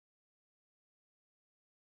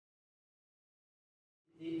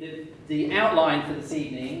The outline for this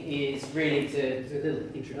evening is really to do a little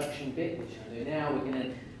introduction bit, which I'll do now. We're going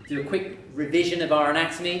to do a quick revision of our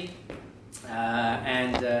anatomy,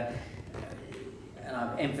 and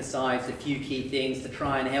I've emphasised a few key things to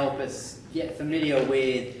try and help us get familiar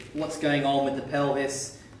with what's going on with the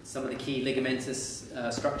pelvis, some of the key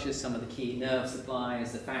ligamentous structures, some of the key nerve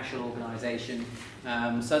supplies, the fascial organisation,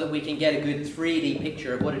 so that we can get a good 3D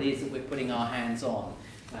picture of what it is that we're putting our hands on,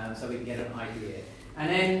 so we can get an idea. And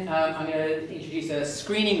then I'm going to introduce a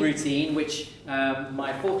screening routine, which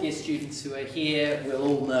my fourth year students who are here will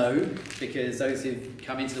all know, because those who've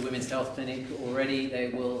come into the Women's Health Clinic already, they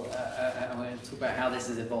will, I'm going to talk about how this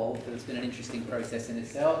has evolved, because it's been an interesting process in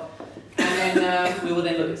itself. And then we will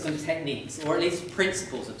then look at some techniques, or at least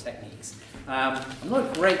principles of techniques. I'm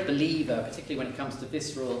not a great believer, particularly when it comes to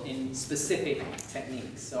visceral, in specific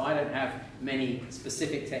techniques. So I don't have many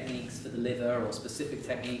specific techniques for the liver, or specific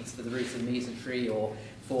techniques for the root of the mesentery, or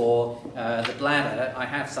for the bladder. I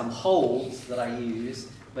have some holds that I use,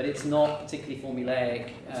 but it's not particularly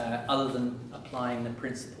formulaic, other than applying the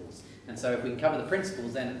principles. And so if we can cover the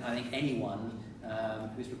principles, then I think anyone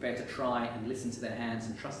who's prepared to try and listen to their hands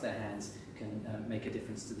and trust their hands can make a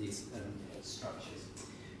difference to these structures.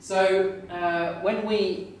 So when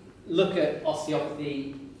we look at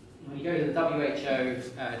osteopathy, when you go to the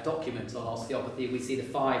WHO document on osteopathy, we see the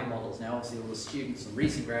 5 models. Now obviously all the students and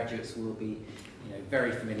recent graduates will be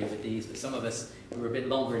very familiar with these, but some of us who are a bit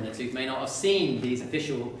longer in the tooth may not have seen these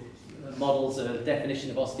official models of definition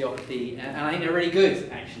of osteopathy, and I think they're really good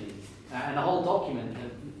actually. And the whole document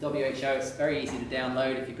of WHO, it's very easy to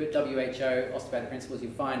download. If you put WHO osteopathic principles,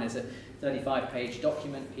 you'll find there's a 35-page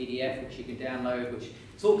document, PDF, which you can download, which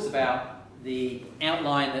talks about the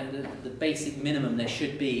outline, the basic minimum there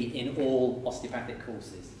should be in all osteopathic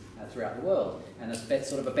courses throughout the world, and it's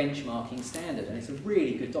sort of a benchmarking standard, and it's a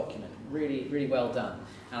really good document, really, really well done.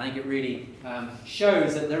 And I think it really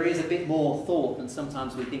shows that there is a bit more thought than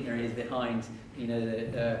sometimes we think there is behind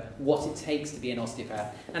what it takes to be an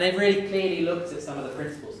osteopath. And they've really clearly looked at some of the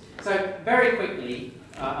principles. So very quickly,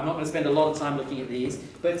 I'm not going to spend a lot of time looking at these,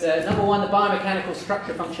 but number one, the biomechanical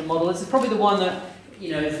structure function model. This is probably the one that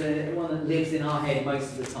is the one that lives in our head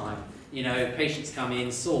most of the time. Patients come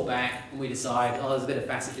in, sore back, and we decide, oh, there's a bit of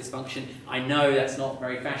facet dysfunction. I know that's not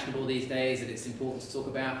very fashionable these days, that it's important to talk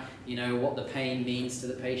about, what the pain means to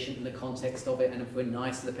the patient and the context of it, and if we're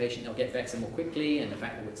nice to the patient, they'll get better more quickly, and the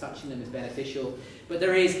fact that we're touching them is beneficial. But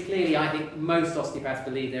there is clearly, I think most osteopaths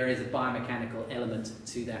believe there is a biomechanical element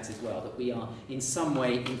to that as well, that we are in some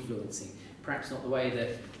way influencing. Perhaps not the way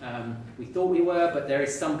that we thought we were, but there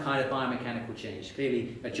is some kind of biomechanical change.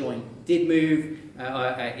 Clearly, a joint did move,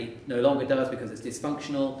 it no longer does because it's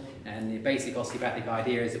dysfunctional, and the basic osteopathic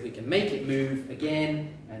idea is that we can make it move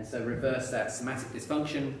again, and so reverse that somatic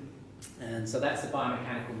dysfunction, and so that's the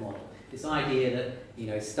biomechanical model. This idea that, we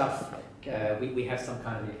have some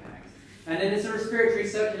kind of impact. And then there's a respiratory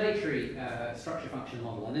circulatory structure function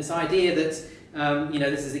model, and this idea that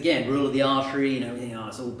this is again rule of the artery.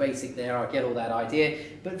 It's all basic there. I get all that idea,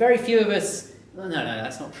 but very few of us. No,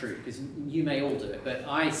 that's not true, because you may all do it. But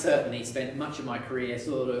I certainly spent much of my career,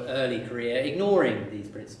 sort of early career, ignoring these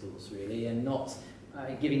principles really, and not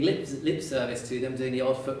giving lip service to them, doing the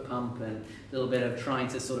odd foot pump and a little bit of trying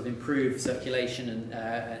to sort of improve circulation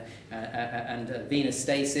and venous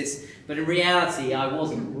stasis. But in reality, I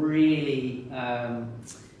wasn't really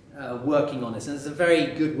working on this, and there's a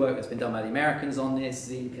very good work that's been done by the Americans on this,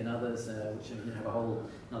 Zink and others, which I'm going to have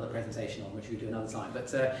another presentation on, which we'll do another time. But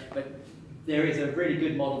there is a really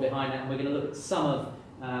good model behind that, and we're going to look at some of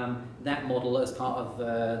that model as part of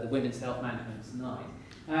the Women's Health Management tonight.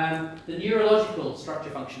 The neurological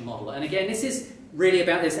structure function model, and again, this is really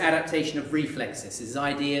about this adaptation of reflexes. This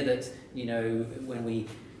idea that when we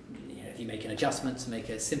if you make an adjustment to make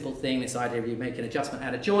a simple thing, this idea of you make an adjustment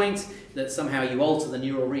at a joint, that somehow you alter the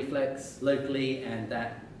neural reflex locally, and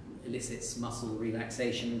that elicits muscle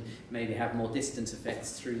relaxation, maybe have more distant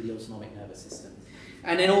effects through the autonomic nervous system.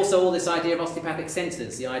 And then also all this idea of osteopathic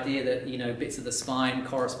centers, the idea that bits of the spine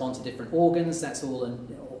correspond to different organs. That's all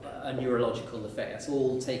a neurological effect. That's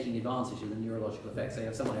all taking advantage of the neurological effect. So you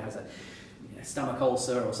have someone who has a stomach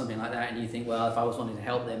ulcer or something like that, and you think, well, if I was wanting to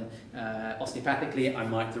help them osteopathically, I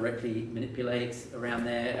might directly manipulate around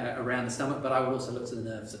the stomach, but I would also look to the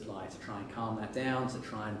nerve supply to try and calm that down, to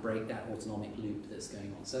try and break that autonomic loop that's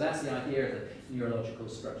going on. So that's the idea of the neurological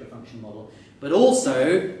structure function model. But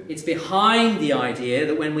also, it's behind the idea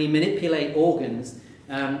that when we manipulate organs,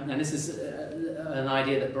 and this is an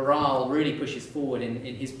idea that Baral really pushes forward in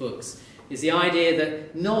his books, is the idea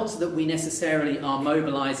that not that we necessarily are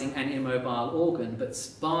mobilizing an immobile organ, but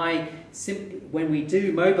by simply, when we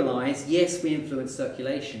do mobilize, yes, we influence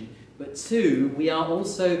circulation, but two, we are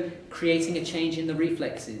also creating a change in the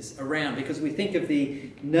reflexes around, because we think of the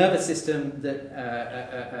nervous system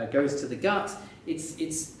that goes to the gut.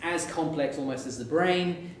 It's as complex almost as the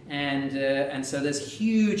brain, and so there's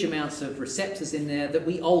huge amounts of receptors in there that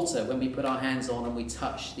we alter when we put our hands on and we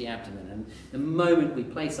touch the abdomen. And the moment we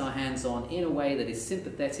place our hands on in a way that is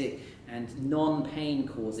sympathetic and non-pain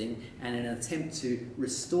causing, and in an attempt to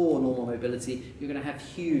restore normal mobility, you're going to have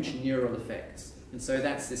huge neural effects. And so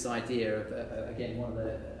that's this idea of, again, one of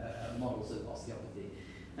the models of osteopathy.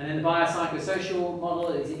 And then the biopsychosocial model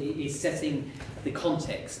is setting the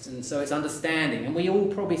context, and so it's understanding. And we all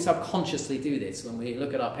probably subconsciously do this. When we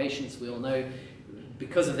look at our patients, we all know,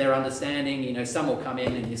 because of their understanding, you know, some will come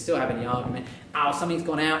in and you're still having the argument, oh, something's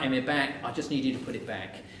gone out in my back, I just need you to put it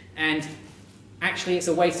back. And actually it's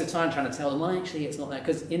a waste of time trying to tell them, well, actually it's not that,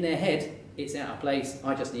 because in their head, it's out of place,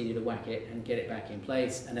 I just need you to whack it and get it back in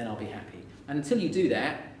place, and then I'll be happy. And until you do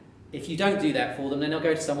that, if you don't do that for them, then they'll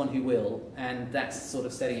go to someone who will, and that's sort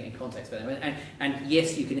of setting it in context for them. And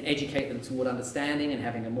yes, you can educate them toward understanding and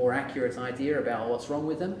having a more accurate idea about what's wrong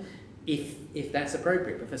with them, if that's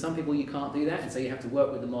appropriate. But for some people, you can't do that, and so you have to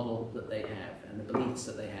work with the model that they have and the beliefs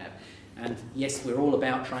that they have. And yes, we're all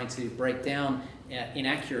about trying to break down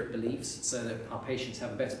inaccurate beliefs so that our patients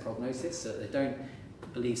have a better prognosis, so that they don't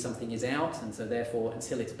believe something is out, and so therefore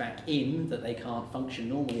until it's back in that they can't function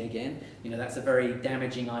normally again. You know, that's a very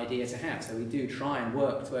damaging idea to have. So we do try and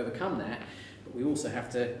work to overcome that, but we also have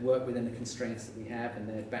to work within the constraints that we have and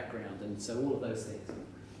their background, and so all of those things.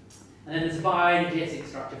 And then there's a bioenergetic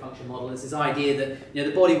structure function model. There's this idea that, you know,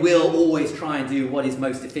 the body will always try and do what is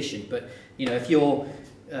most efficient, but you know, if you're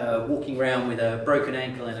walking around with a broken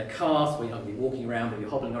ankle and a cast, well, you might be walking around, but you're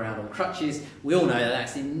hobbling around on crutches. We all know that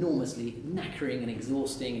that's enormously knackering and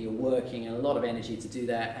exhausting, and you're working a lot of energy to do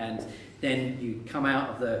that, and then you come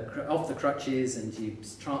out of off the crutches and you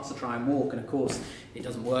chance to try and walk, and of course it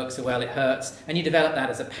doesn't work so well, it hurts, and you develop that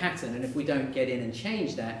as a pattern, and if we don't get in and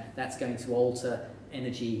change that, that's going to alter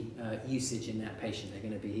energy usage in that patient. They're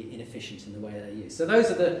going to be inefficient in the way they use. So those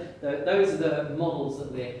are the models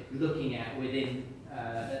that we're looking at within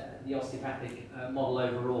the osteopathic model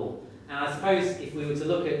overall. And I suppose if we were to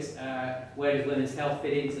look at where does women's health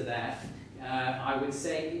fit into that, I would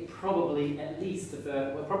say probably at least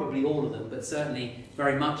probably all of them, but certainly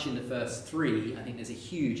very much in the first three. I think there's a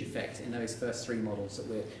huge effect in those first three models that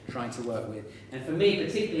we're trying to work with. And for me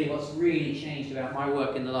particularly, what's really changed about my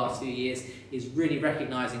work in the last few years is really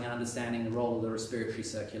recognising and understanding the role of the respiratory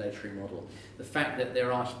circulatory model. The fact that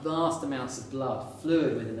there are vast amounts of blood,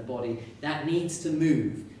 fluid within the body that needs to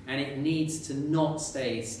move, and it needs to not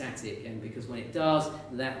stay static, and because when it does,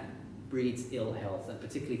 that breeds ill health, and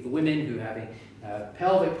particularly for women who are having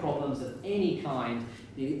pelvic problems of any kind,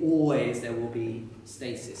 always there will be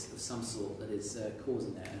stasis of some sort that is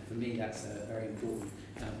causing that. And for me, that's a very important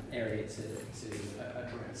area to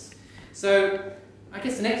address. So I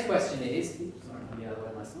guess the next question is, sorry, I'm the other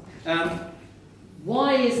way myself.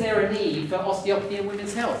 Why is there a need for osteopathy in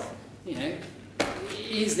women's health? You know,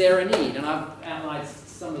 is there a need? And I've outlined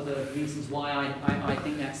some of the reasons why I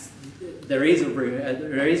think there is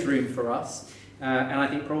room for us, and I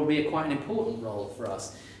think probably quite an important role for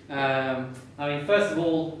us. I mean, first of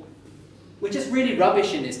all, we're just really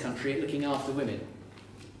rubbish in this country at looking after women.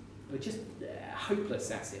 We're just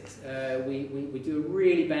hopeless at it. We do a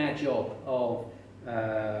really bad job of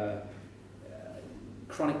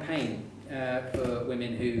chronic pain for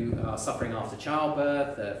women who are suffering after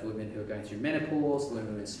childbirth, for women who are going through menopause, for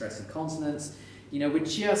women with stress incontinence. You know, we're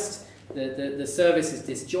just, the service is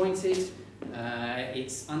disjointed,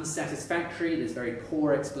 it's unsatisfactory, there's very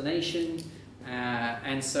poor explanation,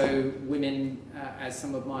 and so women, as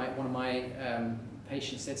one of my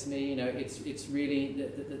patients said to me, you know, it's really,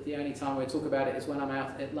 the only time we talk about it is when I'm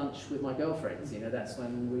out at lunch with my girlfriends. You know, that's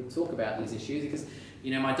when we talk about these issues, because,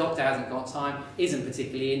 you know, my doctor hasn't got time, isn't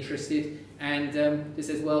particularly interested, and just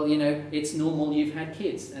says, well, you know, it's normal, you've had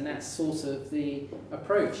kids, and that's sort of the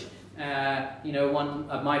approach. You know, one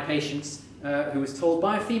of my patients who was told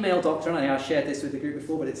by a female doctor, and I think I shared this with the group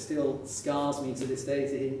before, but it still scars me to this day,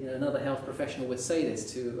 that another health professional would say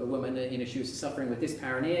this to a woman. You know, she was suffering with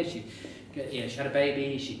dyspareunia, she had a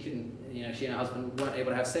baby, she couldn't, you know, she and her husband weren't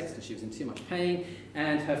able to have sex because she was in too much pain,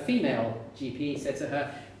 and her female GP said to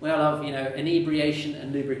her, well, love, you know, inebriation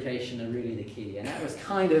and lubrication are really the key. And that was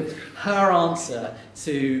kind of her answer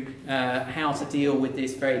to how to deal with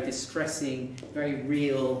this very distressing, very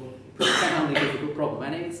real, profoundly difficult problem.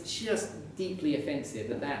 And it's just deeply offensive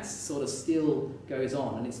that that sort of still goes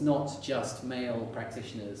on, and it's not just male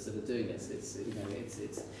practitioners that are doing this. It's, you know,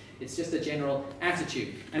 it's just a general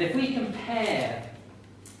attitude. And if we compare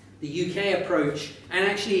the UK approach, and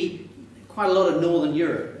actually quite a lot of Northern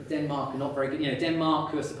Europe, Denmark are not very good. You know,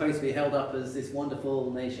 Denmark, who are supposed to be held up as this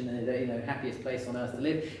wonderful nation and, you know, happiest place on earth to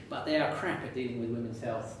live, but they are crap at dealing with women's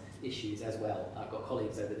health issues as well. I've got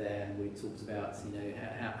colleagues over there, and we talked about, you know,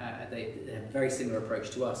 how they have a very similar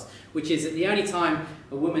approach to us, which is that the only time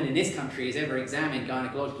a woman in this country is ever examined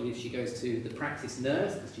gynaecologically if she goes to the practice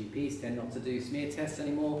nurse, because GPs tend not to do smear tests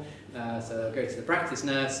anymore, so they'll go to the practice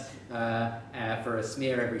nurse for a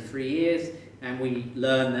smear every 3 years, and we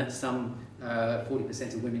learn that some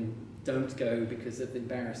 40% of women don't go because of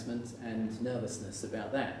embarrassment and nervousness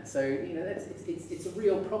about that. So, you know, it's a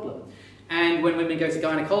real problem. And when women go to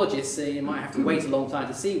gynecologists, you might have to wait a long time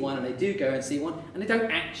to see one, and they do go and see one, and they don't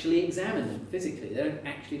actually examine them physically. They don't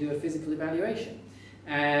actually do a physical evaluation.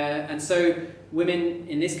 And so women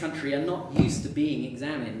in this country are not used to being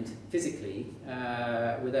examined physically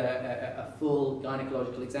with a full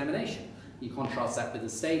gynecological examination. You contrast that with the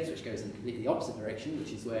States, which goes in completely the opposite direction,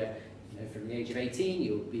 which is where, you know, from the age of 18,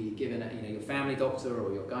 you'll be given, you know, your family doctor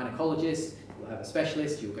or your gynecologist. You'll have a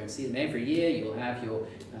specialist. You'll go and see them every year. You'll have your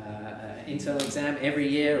internal exam every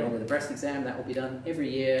year, along with a breast exam. That will be done every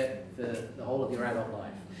year for the whole of your adult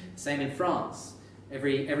life. Same in France.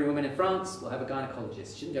 Every woman in France will have a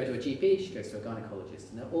gynecologist. She doesn't go to a GP. She goes to a gynecologist,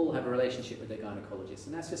 and they'll all have a relationship with their gynecologist,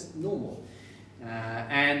 and that's just normal.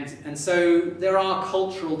 And so there are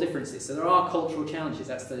cultural differences. So there are cultural challenges.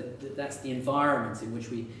 That's the environment in which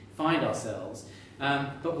we find ourselves.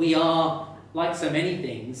 But we are, like so many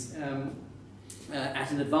things,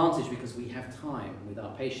 at an advantage because we have time with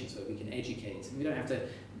our patients where we can educate. And we don't have to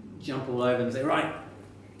jump all over them and say, right,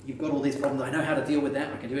 you've got all these problems, I know how to deal with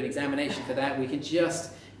that, I can do an examination for that. We can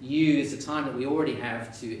just use the time that we already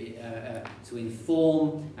have to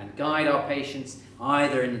inform and guide our patients,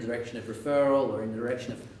 either in the direction of referral or in the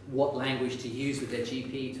direction of what language to use with their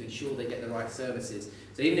GP to ensure they get the right services.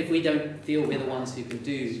 So even if we don't feel we're the ones who can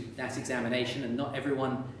do that examination, and not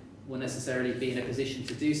everyone will necessarily be in a position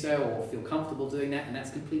to do so or feel comfortable doing that, and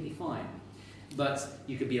that's completely fine. But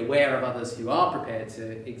you could be aware of others who are prepared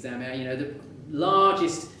to examine. You know, the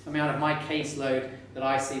largest amount of my caseload that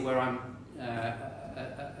I see where I'm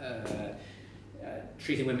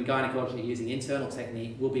treating women gynecologically using internal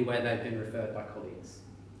technique will be where they've been referred by colleagues.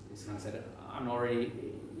 This kind of said,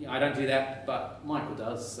 I don't do that, but Michael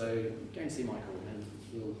does, so go and see Michael and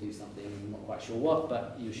he'll do something, I'm not quite sure what,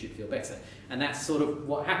 but you should feel better. And that's sort of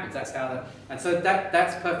what happens. That's how and so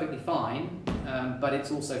that's perfectly fine, but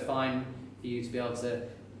it's also fine for you to be able to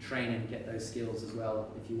train and get those skills as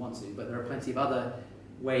well if you want to. But there are plenty of other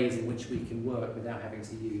ways in which we can work without having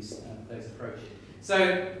to use those approaches.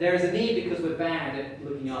 So there is a need because we're bad at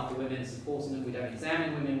looking after women, supporting them, we don't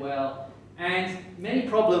examine women well, and many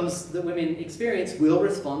problems that women experience will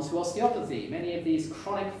respond to osteopathy. Many of these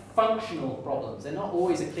chronic functional problems, they're not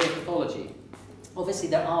always a clear pathology. Obviously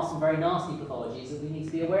there are some very nasty pathologies that we need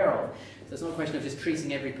to be aware of. So it's not a question of just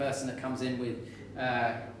treating every person that comes in with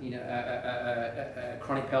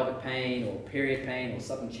chronic pelvic pain or period pain or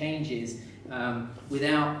sudden changes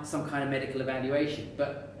without some kind of medical evaluation.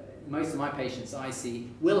 But most of my patients I see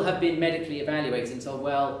will have been medically evaluated and told,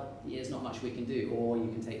 well, yeah, there's not much we can do, or you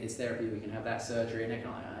can take this therapy, we can have that surgery, and they're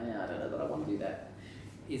kind of like, I don't know that I want to do that.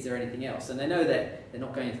 Is there anything else? And they know that they're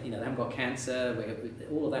not going to, they haven't got cancer,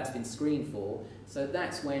 all of that's been screened for, so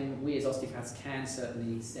that's when we as osteopaths can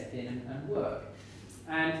certainly step in and work.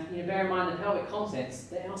 And bear in mind the pelvic contents,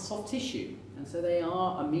 they are soft tissue, and so they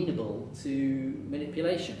are amenable to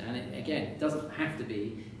manipulation. And it doesn't have to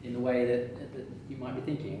be in the way that you might be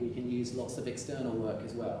thinking. We can use lots of external work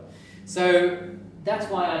as well. So that's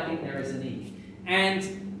why I think there is a need. And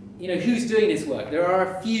who's doing this work? There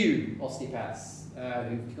are a few osteopaths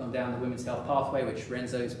who've gone down the women's health pathway, which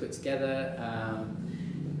Renzo's put together. I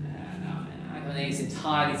don't think it's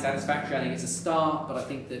entirely satisfactory. I think it's a start, but I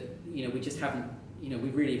think that we just haven't. We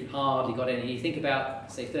really hardly got any. You think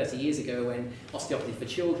about, say, 30 years ago when osteopathy for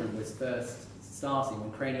children was first starting,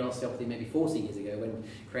 when cranial osteopathy, maybe 40 years ago, when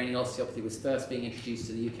cranial osteopathy was first being introduced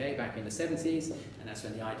to the UK back in the 70s, and that's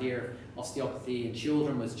when the idea of osteopathy in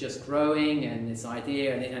children was just growing, and this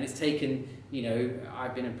idea, and it's taken,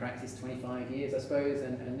 I've been in practice 25 years, I suppose,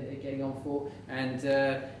 and getting on for, and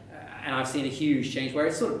I've seen a huge change where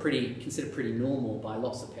it's sort of considered pretty normal by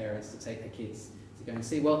lots of parents to take their kids to go and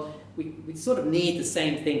see. Well, we sort of need the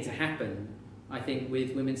same thing to happen, I think,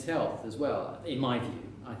 with women's health as well, in my view.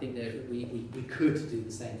 I think that we could do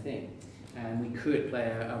the same thing, and we could play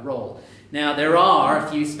a role. Now, there are a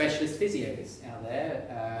few specialist physios out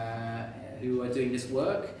there who are doing this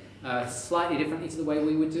work, slightly differently to the way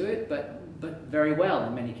we would do it, but very well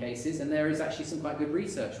in many cases, and there is actually some quite good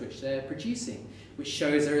research which they're producing, which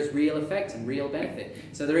shows there is real effect and real benefit.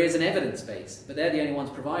 So there is an evidence base, but they're the only ones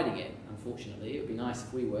providing it, unfortunately. It would be nice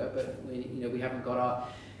if we were, but we haven't got our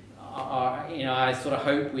I sort of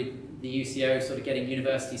hope with the UCO sort of getting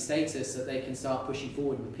university status that they can start pushing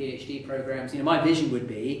forward with PhD programs. My vision would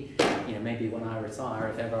be, maybe when I retire,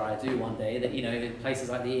 if ever I do one day, that, places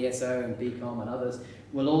like the ESO and BCom and others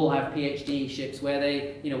will all have PhD-ships where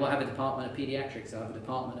they, will have a department of pediatrics, they'll have a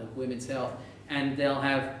department of women's health, and they'll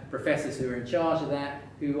have professors who are in charge of that,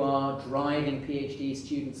 who are driving PhD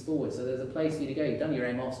students forward. So there's a place for you to go. You've done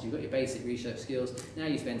your MOS, you've got your basic research skills. Now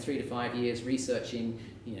you spend 3 to 5 years researching,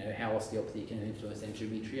 how osteopathy can influence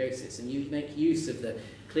endometriosis, and you make use of the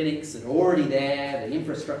clinics that are already there, the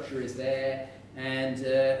infrastructure is there,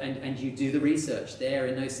 and you do the research there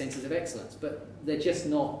in those centres of excellence. But they're just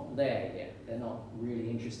not there yet. They're not really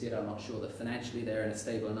interested. I'm not sure that financially they're in a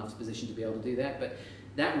stable enough position to be able to do that. But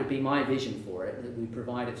that would be my vision for it, that we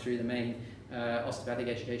provide it through the main osteopathic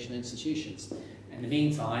educational institutions. In the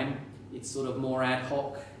meantime, it's sort of more ad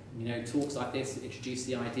hoc, talks like this that introduce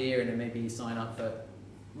the idea, and then maybe you sign up for,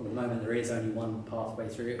 well, at the moment there is only one pathway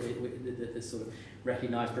through it that's sort of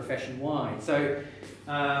recognised profession-wide. So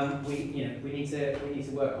we need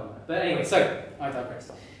to work on that. But anyway, so I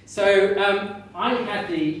digress. So I had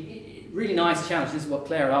the really nice challenge. This is what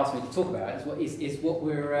Claire asked me to talk about. Is what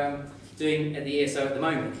we're doing at the ESO at the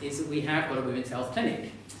moment. Is that we have got a women's health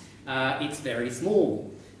clinic. It's very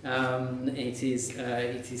small. It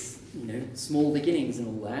is small beginnings and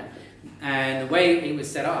all that. And the way it was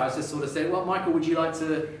set up, I was just sort of said, well, Michael, would you like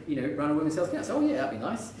to run a women's health clinic? I said, oh yeah, that'd be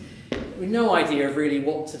nice. With no idea of really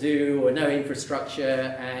what to do or no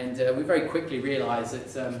infrastructure, and we very quickly realised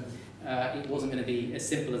that it wasn't going to be as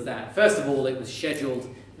simple as that. First of all, it was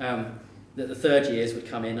scheduled that the third years would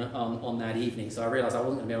come in on that evening, so I realised I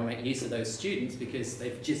wasn't going to be able to make use of those students because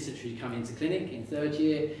they've just literally come into clinic in third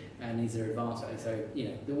year, and these are advanced. So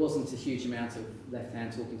there wasn't a huge amount of left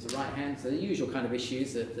hand talking to right hand, so the usual kind of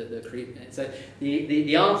issues that creep. So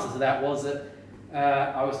the answer to that was that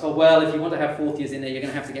I was told, well, if you want to have fourth years in there, you're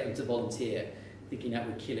going to have to get them to volunteer, thinking that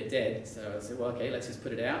would kill it dead. So I said, well, okay, let's just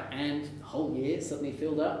put it out, and the whole year suddenly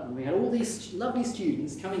filled up, and we had all these lovely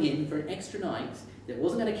students coming in for an extra night that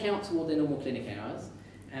wasn't going to count toward their normal clinic hours.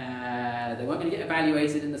 They weren't going to get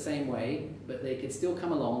evaluated in the same way, but they could still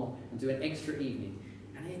come along and do an extra evening.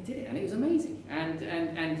 And they did it, and it was amazing. And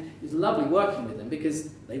it was lovely working with them because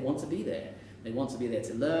they want to be there. They want to be there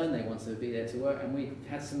to learn, they want to be there to work, and we've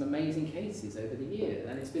had some amazing cases over the year,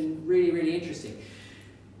 and it's been really, really interesting.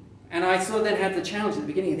 And I sort of then had the challenge at the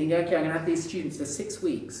beginning of thinking, okay, I'm going to have these students for 6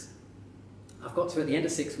 weeks. I've got to, at the end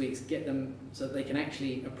of 6 weeks, get them so that they can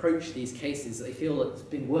actually approach these cases that they feel it's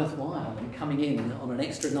been worthwhile and coming in on an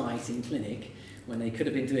extra night in clinic when they could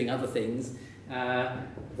have been doing other things.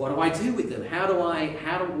 What do I do with them?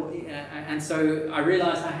 And so I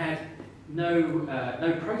realised I had no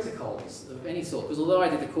protocols of any sort, because although I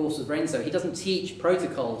did the course with Renzo, he doesn't teach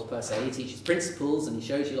protocols per se. He teaches principles and he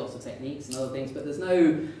shows you lots of techniques and other things, but there's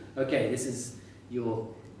no, okay, this is your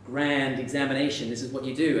grand examination, this is what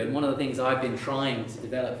you do. And one of the things I've been trying to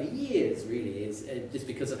develop for years, really, is just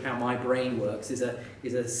because of how my brain works, is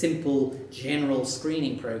a simple general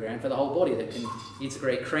screening program for the whole body that can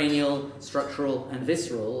integrate cranial, structural and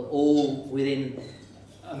visceral all within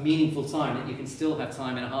a meaningful time, that you can still have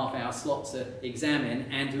time in a half-hour slot to examine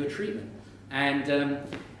and do a treatment.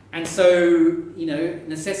 And so,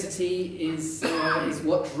 necessity is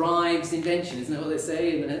what drives invention, isn't it what they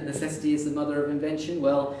say? Necessity is the mother of invention.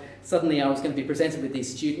 Well, suddenly I was going to be presented with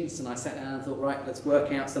these students, and I sat down and thought, right, let's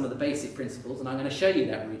work out some of the basic principles, and I'm going to show you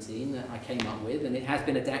that routine that I came up with, and it has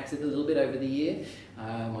been adapted a little bit over the year.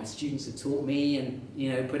 My students have taught me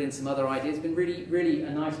and, put in some other ideas. It's been really, really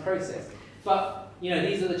a nice process. But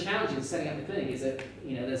these are the challenges of setting up the clinic, is that,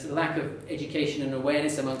 there's a lack of education and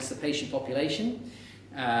awareness amongst the patient population.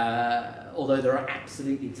 Although there are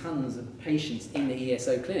absolutely tons of patients in the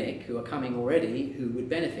ESO clinic who are coming already who would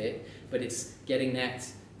benefit, but it's getting that,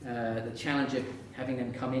 the challenge of having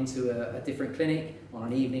them come into a different clinic on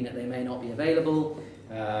an evening that they may not be available,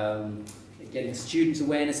 getting students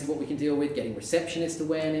awareness of what we can deal with, getting receptionist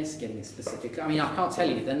awareness, getting a specific, I can't tell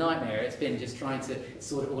you the nightmare it's been just trying to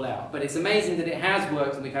sort it all out. But it's amazing that it has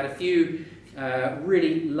worked, and we've had a few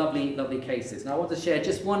really lovely cases. Now I want to share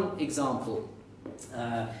just one example.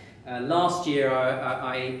 Last year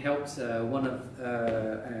I helped one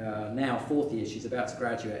of now fourth year, she's about to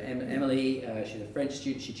graduate, Emily, she's a French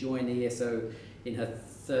student. She joined the ESO in her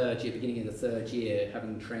third year, beginning of the third year,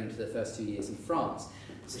 having trained for the first 2 years in France.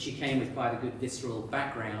 So she came with quite a good visceral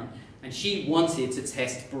background, and she wanted to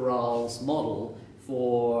test Barral's model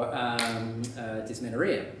for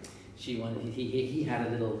dysmenorrhea. She wanted, he had a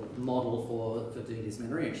little model for doing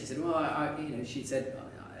dysmenorrhea. And she said, well, she said,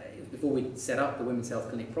 before we set up the women's health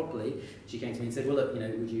clinic properly, she came to me and said, well, look,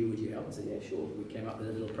 would you help? I said, yeah, sure. We came up with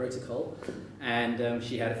a little protocol, and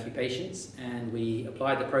she had a few patients, and we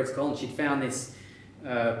applied the protocol, and she'd found this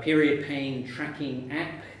period pain tracking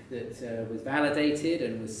app that was validated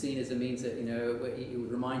and was seen as a means that, it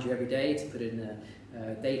would remind you every day to put in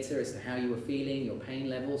data as to how you were feeling, your pain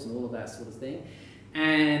levels, and all of that sort of thing.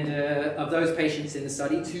 And of those patients in the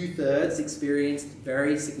study, 2/3 experienced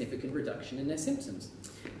very significant reduction in their symptoms,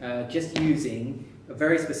 just using a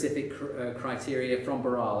very specific criteria from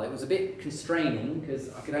Barral. It was a bit constraining because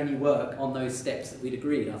I could only work on those steps that we'd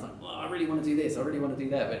agreed. I was like, well, I really want to do this, I really want to do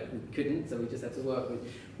that, but we couldn't, so we just had to work with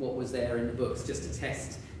what was there in the books just to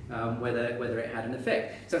test whether it had an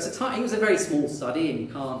effect. So it was a very small study, and you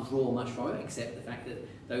can't draw much from it except the fact that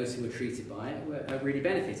those who were treated by it really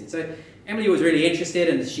benefited. So Emily was really interested,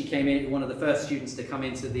 and she came in, one of the first students to come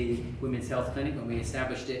into the Women's Health Clinic when we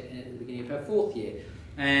established it at the beginning of her 4th year.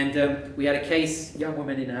 And we had a case, young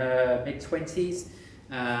woman in her mid-20s.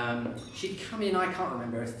 She'd come in, I can't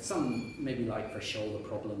remember, maybe like for a shoulder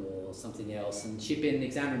problem or something else, and she'd been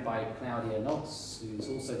examined by Claudia Knox, who's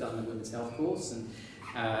also done the Women's Health course, and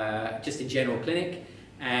just in general clinic.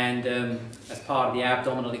 And as part of the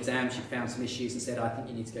abdominal exam, she found some issues and said, I think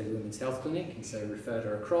you need to go to the Women's Health Clinic, and so referred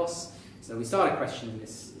her across. So we started questioning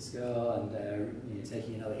this girl and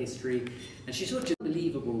taking another history, and she sort of just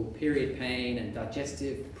unbelievable period pain and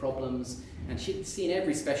digestive problems, and she'd seen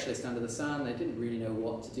every specialist under the sun. They didn't really know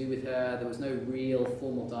what to do with her. There was no real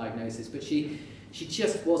formal diagnosis, but she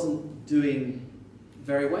just wasn't doing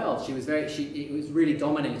very well. It was really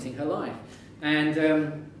dominating her life.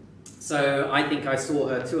 And so I think I saw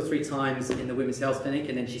her 2 or 3 times in the Women's Health Clinic,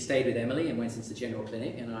 and then she stayed with Emily and went into the general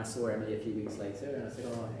clinic, and I saw Emily a few weeks later, and I said,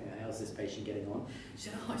 oh, how's this patient getting on? She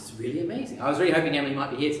said, oh, it's really amazing. I was really hoping Emily might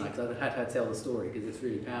be here tonight, because I had her tell the story, because it's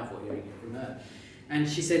really powerful hearing it from her. And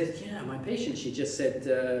she said, yeah, my patient, she just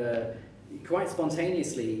said, quite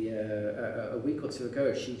spontaneously, a week or 2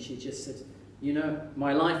 ago, she just said,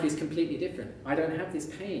 my life is completely different. I don't have this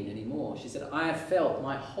pain anymore. She said, I have felt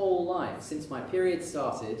my whole life, since my period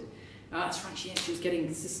started. That's right, she was getting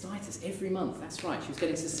cystitis every month. That's right, she was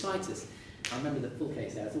getting cystitis. I remember the full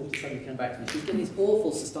case now, it's all suddenly come back to me. She was getting this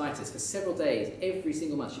awful cystitis for several days, every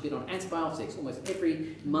single month. She'd been on antibiotics almost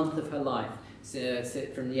every month of her life,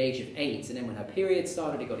 from the age of 8. And then when her period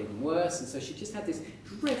started, it got even worse. And so she just had this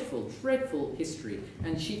dreadful, dreadful history.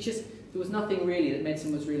 And there was nothing really that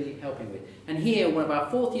medicine was really helping with. And here, one of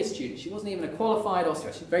our 4th year students, she wasn't even a qualified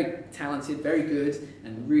osteopath. She was very talented, very good,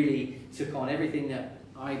 and really took on everything that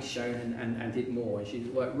I'd shown and did more. And she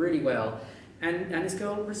worked really well. And this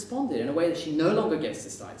girl responded in a way that she no longer gets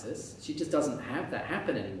cystitis. She just doesn't have that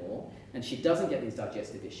happen anymore. And she doesn't get these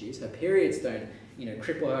digestive issues. Her periods don't,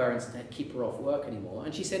 cripple her and keep her off work anymore.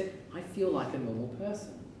 And she said, I feel like a normal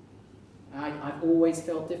person. I've always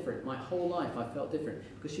felt different. My whole life I felt different,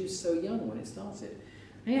 because she was so young when it started.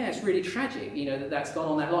 And yeah, it's really tragic, that's gone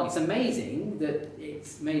on that long. It's amazing that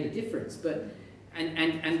it's made a difference, but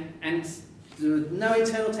and there were no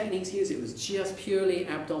internal techniques used. It was just purely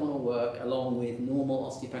abdominal work along with normal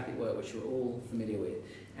osteopathic work, which we're all familiar with.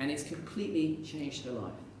 And it's completely changed her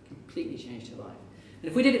life. Completely changed her life.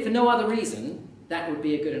 And if we did it for no other reason, that would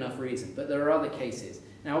be a good enough reason. But there are other cases.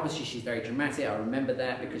 Now, obviously, she's very dramatic. I remember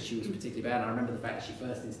that because she was particularly bad. And I remember the fact that she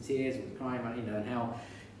burst into tears and was crying, and how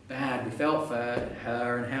bad we felt for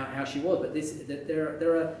her and how she was. But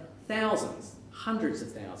there are thousands, hundreds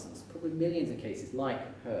of thousands, probably millions of cases like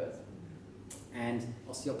hers. And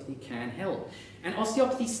osteopathy can help. And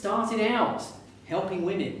osteopathy started out helping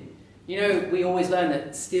women. We always learn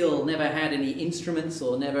that Still never had any instruments he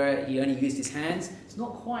only used his hands. It's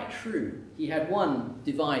not quite true. He had one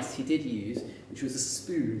device he did use, which was a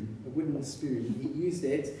spoon, a wooden spoon. He used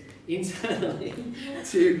it internally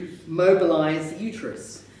to mobilize the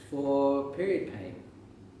uterus for period pain.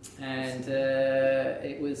 And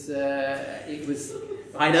it was,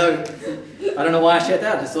 I know, I don't know why I shared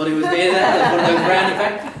that, I just thought it was there, that was one of those random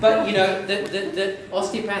facts. But, the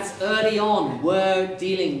osteopaths early on were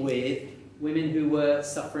dealing with women who were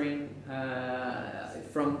suffering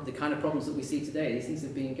from the kind of problems that we see today. These things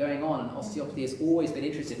have been going on, and osteopathy has always been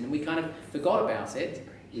interested in, and we kind of forgot about it.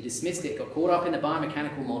 We dismissed it, got caught up in the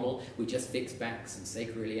biomechanical model. We just fixed backs and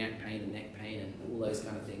sacroiliac pain and neck pain and all those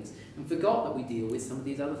kind of things, and forgot that we deal with some of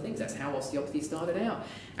these other things. That's how osteopathy started out.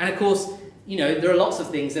 And of course, there are lots of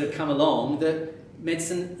things that have come along that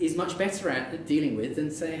medicine is much better at dealing with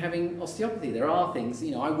than, say, having osteopathy. There are things,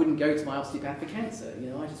 I wouldn't go to my osteopath for cancer.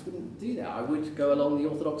 I just wouldn't do that. I would go along the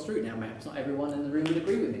orthodox route. Now, perhaps not everyone in the room would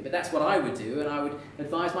agree with me, but that's what I would do, and I would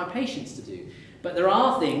advise my patients to do. But there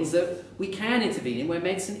are things that we can intervene in where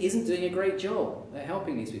medicine isn't doing a great job at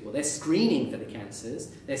helping these people. They're screening for the cancers,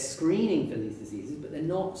 they're screening for these diseases, but they're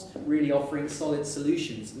not really offering solid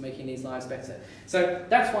solutions for making these lives better. So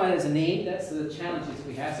that's why there's a need, that's the challenges that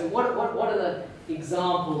we have. So what are the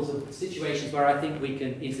examples of situations where I think we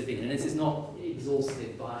can intervene? And this is not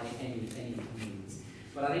exhaustive by any means.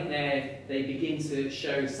 But I think they begin to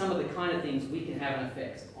show some of the kind of things we can have an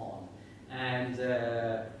effect on. And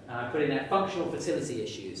put in that functional fertility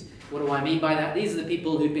issues. What do I mean by that? These are the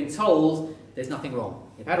people who've been told there's nothing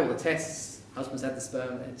wrong. They've had all the tests, husband's had the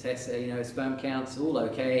sperm tests, sperm counts, all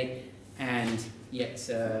okay, and yet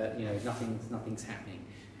nothing's happening.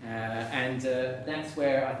 That's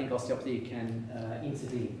where I think osteopathy can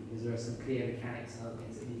intervene, because there are some clear mechanics and other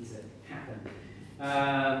things that need to happen.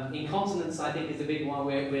 Incontinence, I think, is a big one.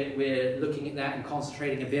 We're looking at that and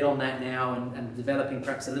concentrating a bit on that now, and developing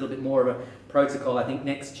perhaps a little bit more of a protocol. I think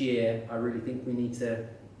next year, I really think we need to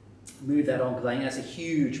move that on, because I think that's a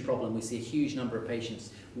huge problem. We see a huge number of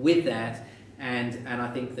patients with that, and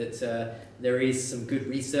I think that there is some good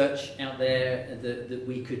research out there that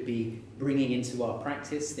we could be bringing into our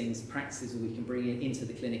practice, practices that we can bring into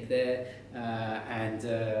the clinic there, and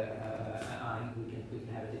I think we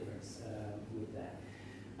can have a difference with that.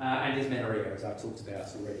 And dysmenorrhea, as I've talked about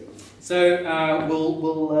already. So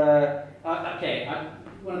okay, I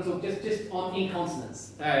want to talk just on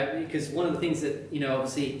incontinence, because one of the things that,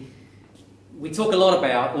 obviously, we talk a lot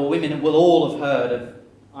about, or women will all have heard of,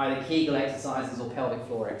 either Kegel exercises or pelvic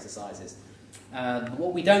floor exercises.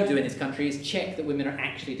 What we don't do in this country is check that women are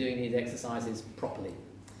actually doing these exercises properly,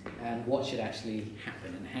 and what should actually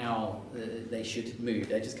happen and how they should move.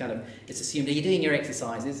 They just it's assumed that you're doing your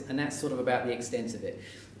exercises, and that's sort of about the extent of it.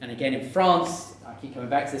 And again, in France, I keep coming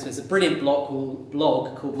back to this, there's a brilliant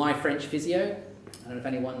blog called My French Physio. I don't know if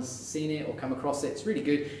anyone's seen it or come across it. It's really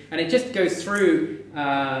good, and it just goes through,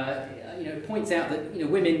 points out that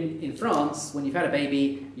women in France, when you've had a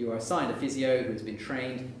baby, you are assigned a physio who has been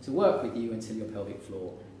trained to work with you until your pelvic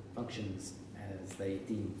floor functions as they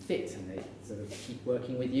deem fit, and they sort of keep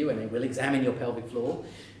working with you, and they will examine your pelvic floor,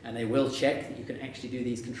 and they will check that you can actually do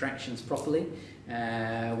these contractions properly,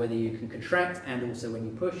 whether you can contract, and also when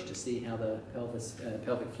you push, to see how the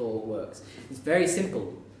pelvic floor works. It's very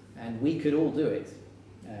simple, and we could all do it.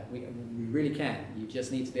 We really can. You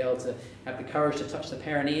just need to be able to have the courage to touch the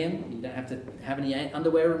perineum. You don't have to have any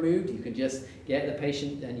underwear removed. You can just get the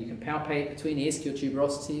patient, and you can palpate between the ischial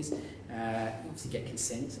tuberosities. Obviously get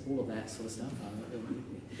consent, all of that sort of stuff.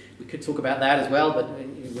 We could talk about that as well, but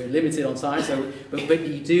we're limited on time. So, but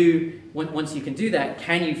you do, once you can do that,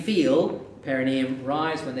 can you feel perineum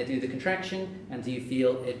rise when they do the contraction, and do you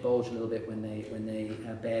feel it bulge a little bit when they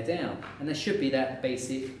bear down? And there should be that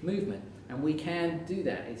basic movement. And we can do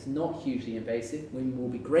that. It's not hugely invasive. Women will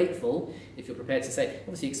be grateful if you're prepared to say,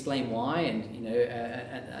 obviously explain why,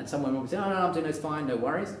 and some women will say, oh, no, I'm doing this fine, no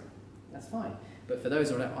worries. That's fine. But for those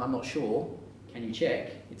who are like, I'm not sure, can you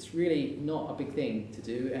check? It's really not a big thing to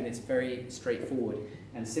do, and it's very straightforward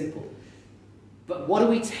and simple. But what do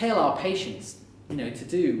we tell our patients, to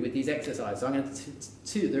do with these exercises? I'm going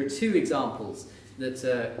to there are two examples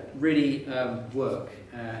that really work,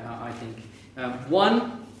 I think.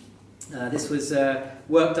 One. This was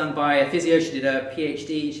work done by a physio. She did a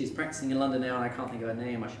PhD. She's practicing in London now, and I can't think of her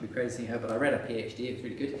name. I should be crediting her, but I read her PhD. It was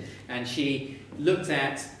really good. And she looked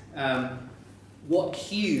at what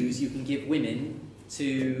cues you can give women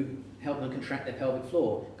to help them contract their pelvic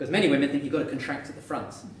floor. Because many women think you've got to contract at the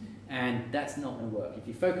front, and that's not going to work. If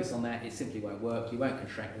you focus on that, it simply won't work. You won't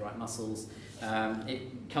contract the right muscles.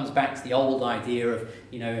 It comes back to the old idea of,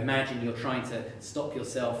 imagine you're trying to stop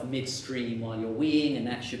yourself midstream while you're weeing, and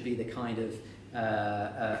that should be the kind of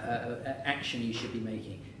action you should be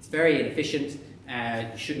making. It's very inefficient,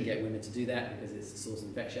 and you shouldn't get women to do that because it's a source of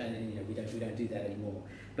infection, and we don't do that anymore.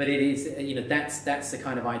 But it is, that's the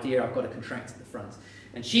kind of idea. I've got to contract at the front.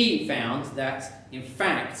 And she found that, in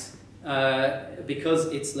fact, because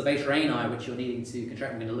it's levator ani, which you're needing to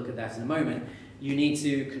contract, I'm going to look at that in a moment, you need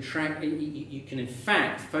to contract, you can in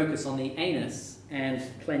fact focus on the anus and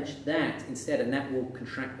clench that instead, and that will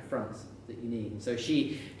contract the front that you need. And so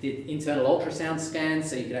she did internal ultrasound scans,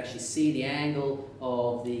 so you could actually see the angle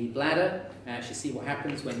of the bladder, and actually see what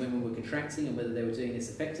happens when women were contracting and whether they were doing this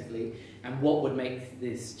effectively, and what would make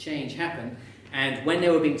this change happen. And when they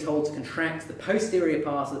were being told to contract the posterior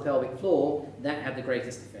part of the pelvic floor, that had the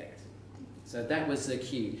greatest effect. So that was the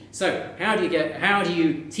cue. So how do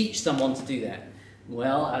you teach someone to do that?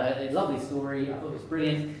 Well, a lovely story. I thought it was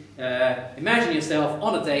brilliant. Imagine yourself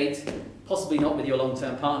on a date, possibly not with your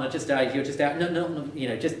long-term partner. You're just out. No. You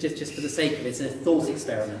know, just for the sake of it, it's a thought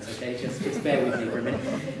experiment. Okay, just bear with me for a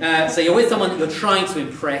minute. So you're with someone that you're trying to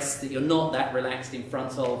impress, that you're not that relaxed in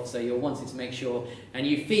front of. So you're wanting to make sure, and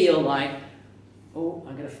you feel like, oh,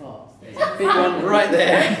 I'm going to fart. There's a big one right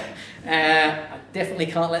there. I definitely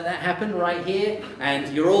can't let that happen right here.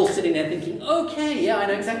 And you're all sitting there thinking, okay, yeah, I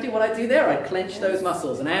know exactly what I do there. I clench those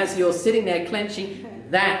muscles. And as you're sitting there clenching,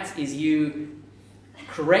 that is you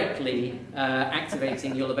correctly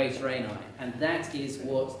activating your levator ani. And that is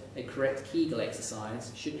what a correct Kegel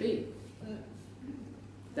exercise should be.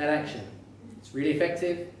 That action. It's really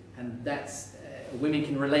effective, and that's women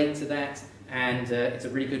can relate to that, and it's a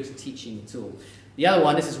really good teaching tool. The other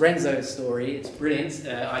one, this is Renzo's story. It's brilliant.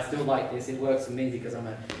 I still like this. It works for me because I'm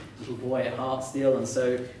a little boy at heart still. And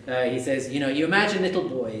so he says, you know, you imagine little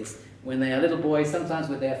boys, when they are little boys, sometimes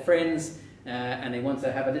with their friends, and they want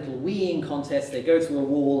to have a little weeing contest. They go to a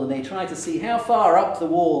wall and they try to see how far up the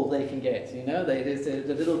wall they can get. You know, there's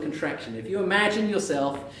a little contraction. If you imagine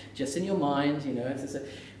yourself just in your mind, you know,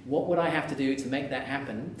 what would I have to do to make that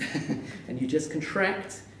happen? And you just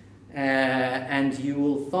contract. And you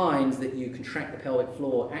will find that you contract the pelvic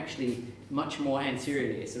floor actually much more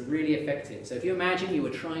anteriorly. It's really effective. So if you imagine you were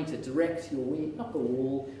trying to direct your wing up a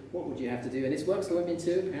wall, what would you have to do? And this works for women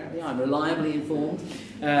too, apparently. I'm reliably informed.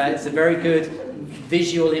 It's a very good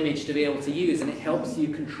visual image to be able to use, and it helps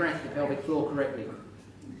you contract the pelvic floor correctly.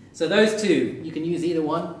 So those two, you can use either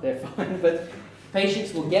one, they're fine, but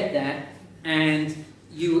patients will get that, and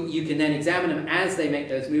you can then examine them as they make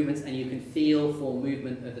those movements, and you can feel for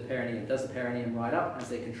movement of the perineum. Does the perineum ride up as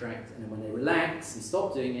they contract? And then when they relax and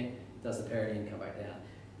stop doing it, does the perineum come back down?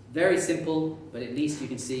 Very simple, but at least you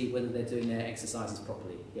can see whether they're doing their exercises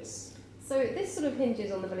properly. Yes? So this sort of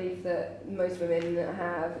hinges on the belief that most women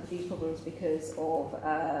have these problems because of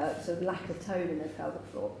sort of lack of tone in their pelvic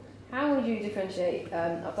floor. How would you differentiate?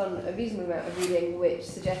 I've done a reasonable amount of reading which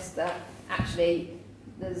suggests that actually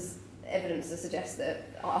there's evidence to suggest that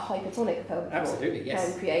a hypertonic pelvic floor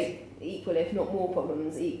can create equal, if not more,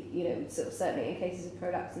 problems. You know, sort of certainly in cases of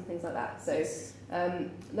prolapse and things like that. So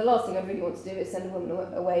the last thing I really want to do is send a woman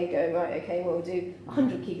away going, right, okay, well, we'll do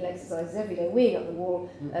 100 Kegel exercises every day, weeing up the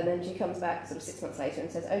wall, and then she comes back sort of 6 months later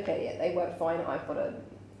and says, okay, yeah, they worked fine. I've got a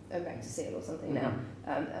rectus seal or something now,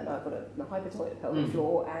 and I've got a hypertonic pelvic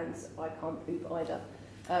floor, and I can't poop either.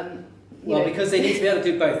 Well, because they need to be able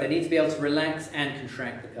to do both. They need to be able to relax and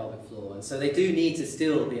contract the pelvic floor. And so they do need to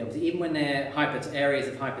still be able to, even when they're areas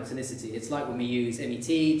of hypertonicity, it's like when we use MET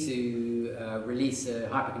to release a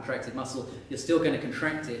hypercontracted muscle, you're still going to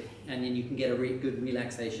contract it, and then you can get a good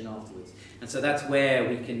relaxation afterwards. And so that's where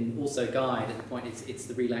we can also guide at the point, it's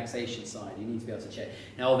the relaxation side. You need to be able to check.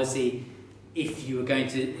 Now, obviously, if you were going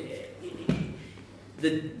to...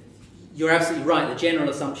 You're absolutely right. The general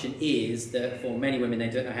assumption is that for many women, they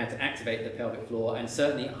don't know how to activate the pelvic floor, and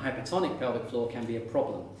certainly a hypertonic pelvic floor can be a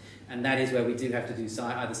problem. And that is where we do have to do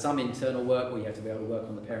either some internal work, or you have to be able to work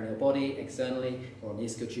on the perineal body externally, or on the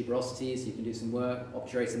ischiotuberosities. You can do some work,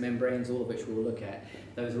 obturator membranes, all of which we'll look at.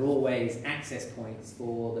 Those are always access points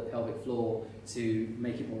for the pelvic floor to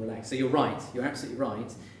make it more relaxed. So you're right. You're absolutely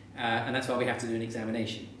right. And that's why we have to do an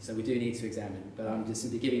examination. So we do need to examine. But I'm just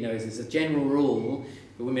simply giving those as a general rule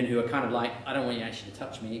for women who are kind of like, I don't want you actually to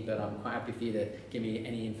touch me, but I'm quite happy for you to give me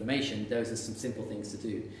any information. Those are some simple things to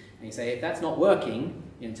do. And you say, if that's not working,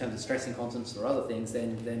 in terms of stress incontinence or other things,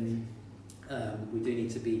 then we do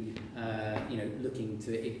need to be looking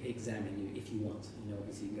to examine you if you want. You know,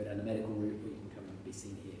 obviously you can go down the medical route, or you can come and be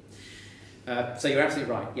seen here. So you're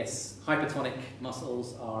absolutely right. Yes, hypertonic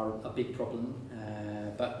muscles are a big problem,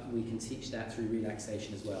 but we can teach that through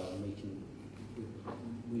relaxation as well, and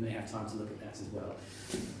we may have time to look at that as well.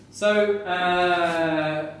 So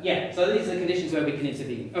so these are the conditions where we can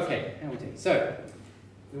intervene. Okay, how are we doing? So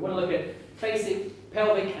we want to look at basic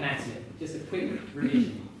pelvic anatomy. Just a quick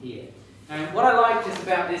revision here. And what I like just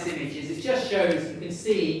about this image is it just shows, you can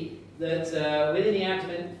see that within the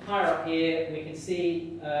abdomen, higher up here, we can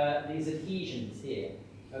see these adhesions here.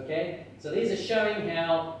 Okay, so these are showing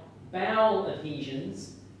how bowel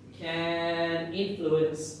adhesions can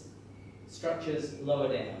influence structures lower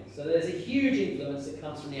down. So there's a huge influence that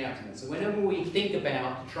comes from the abdomen. So whenever we think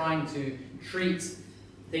about trying to treat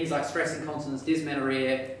things like stress incontinence,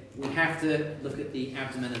 dysmenorrhea, we have to look at the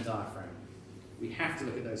abdomen and diaphragm. We have to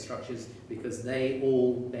look at those structures because they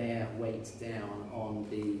all bear weight down on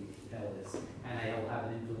the pelvis, and they all have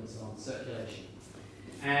an influence on circulation.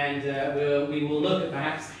 and we will look at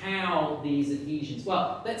perhaps how these adhesions,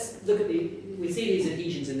 well, let's look at we see these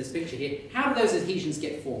adhesions in this picture here. How do those adhesions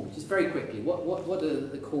get formed? Just very quickly, what are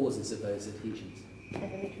the causes of those adhesions?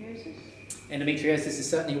 Endometriosis? Endometriosis is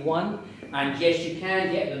certainly one, and yes, you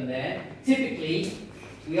can get them there. Typically,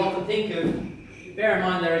 we often think of, bear in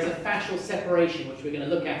mind there is a fascial separation, which we're going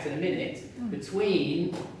to look at in a minute,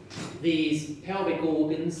 between these pelvic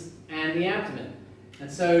organs and the abdomen.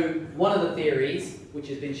 And so one of the theories, which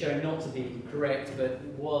has been shown not to be correct, but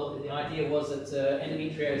the idea was that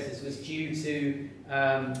endometriosis was due to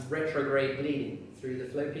retrograde bleeding through the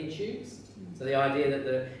fallopian tubes. So the idea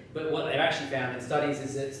that but what they've actually found in studies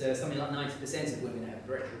is that something like 90% of women have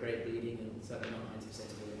retrograde bleeding, and certainly not 90%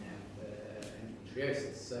 of women have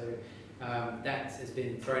endometriosis. So that has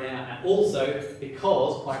been thrown out. And also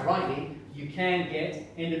because, quite rightly, you can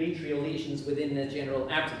get endometrial lesions within the general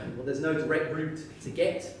abdomen. Well, there's no direct route to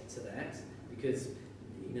get to that because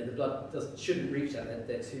the blood shouldn't reach that.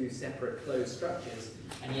 They're two separate closed structures,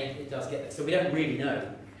 and yet it does get there. So we don't really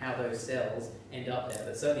know how those cells end up there,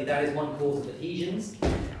 but certainly that is one cause of adhesions.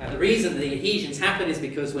 And the reason the adhesions happen is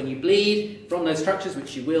because when you bleed from those structures,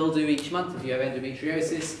 which you will do each month if you have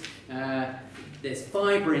endometriosis, there's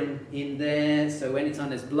fibrin in there, so anytime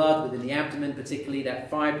there's blood within the abdomen particularly, that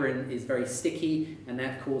fibrin is very sticky, and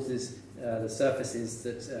that causes the surfaces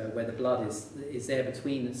that where the blood is there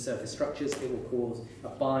between the surface structures, it will cause a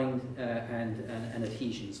bind and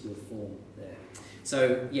adhesions will form there.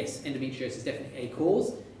 So yes, endometriosis is definitely a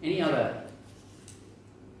cause. Any other?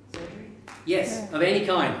 Surgery? Yes, of any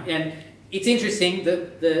kind. And it's interesting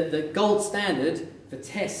that the gold standard for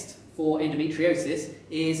test for endometriosis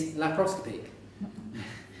is laparoscopy.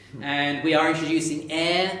 And we are introducing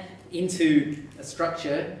air into a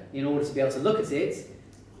structure in order to be able to look at it.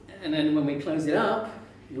 And then when we close it up,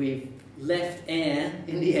 we've left air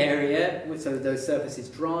in the area so those surfaces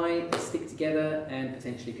dry, stick together, and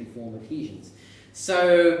potentially can form adhesions.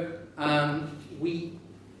 So we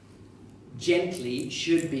gently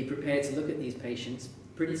should be prepared to look at these patients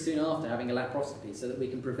pretty soon after having a laparoscopy so that we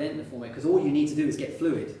can prevent the formation, because all you need to do is get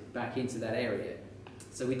fluid back into that area.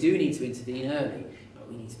 So we do need to intervene early, but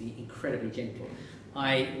we need to be incredibly gentle.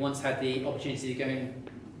 I once had the opportunity to go and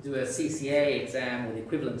do a CCA exam or the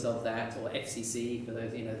equivalent of that, or FCC for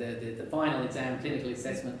those, the final exam, clinical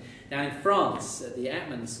assessment, down in France at the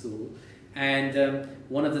Atman School. And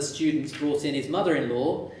one of the students brought in his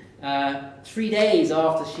mother-in-law 3 days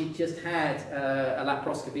after she just had a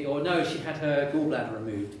laparoscopy, or no, she had her gallbladder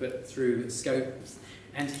removed, but through scopes.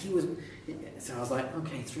 And so I was like,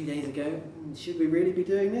 okay, 3 days ago, should we really be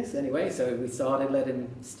doing this? Anyway, so we let him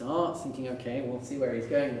start, thinking, okay, we'll see where he's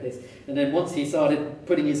going with this. And then once he started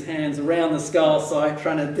putting his hands around the skull site,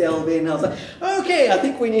 trying to delve in, I was like, okay, I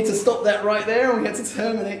think we need to stop that right there, and we had to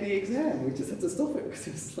terminate the exam. We just had to stop it, because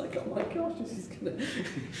it was like, oh my gosh, this is going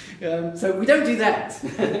to... So we don't do that.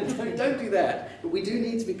 don't do that. But we do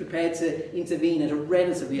need to be prepared to intervene at a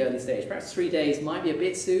relatively early stage. Perhaps 3 days might be a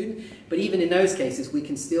bit soon, but even in those cases, we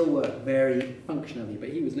can still work very functionally. But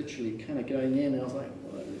he was literally kind of going in, and I was like,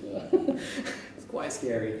 what? It's quite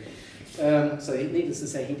scary. So needless to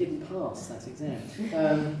say, he didn't pass that exam.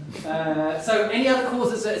 So any other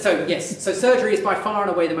causes? So yes, so surgery is by far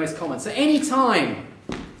and away the most common. So any time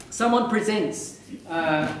someone presents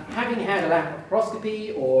having had a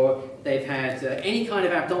laparoscopy, or they've had any kind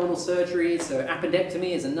of abdominal surgery, so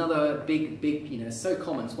appendectomy is another big, so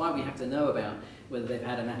common. It's why we have to know about whether they've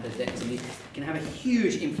had an appendectomy. It can have a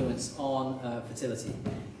huge influence on fertility.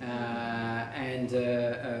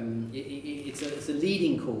 It's a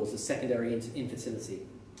leading cause of secondary infertility,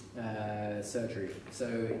 surgery. So,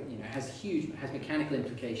 it has mechanical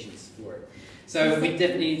implications for it. So we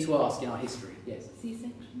definitely need to ask in our history, yes.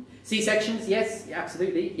 C-section? C-sections, yes,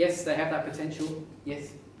 absolutely. Yes, they have that potential,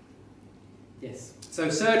 yes. Yes. So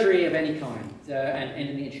surgery of any kind, and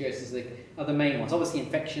endometriosis are the main ones. Obviously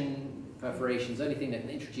infection, perforations, anything that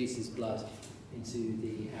introduces blood into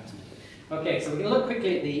the abdomen. Okay, so we're going to look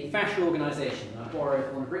quickly at the fascial organisation. I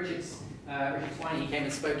borrowed one of Richard's. Richard Twine, he came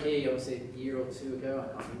and spoke here, obviously a year or two ago.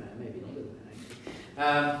 I can't remember, maybe longer than that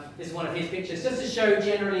actually. This is one of his pictures, just to show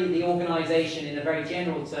generally the organisation in a very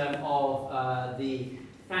general term of the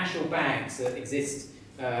fascial bags that exist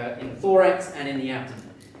in the thorax and in the abdomen.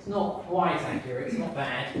 It's not quite accurate, it's not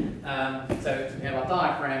bad. So we have our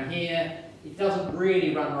diaphragm here. It doesn't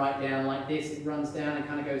really run right down like this, it runs down and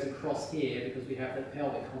kind of goes across here because we have the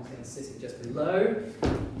pelvic contents sitting just below.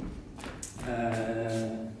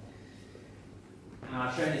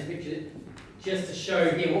 I've shown this picture just to show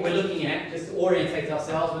here what we're looking at, just to orientate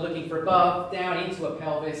ourselves. We're looking for above, down into a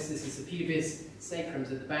pelvis. This is the pubis, sacrum's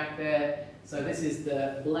at the back there. So this is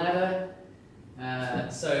the bladder.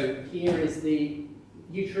 So here is the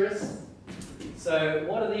uterus. So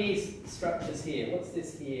what are these structures here? What's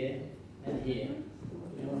this here and here?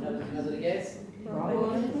 Anyone hazard a guess?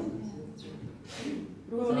 Broad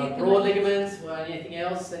ligaments. Well, anything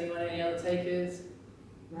else? Anyone? Any other takers?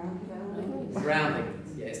 Round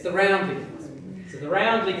ligaments. Yeah, it's the round ligaments. So the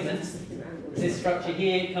round ligaments, this structure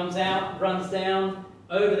here comes out, runs down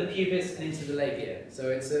over the pubis and into the labia. So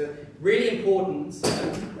it's a really important,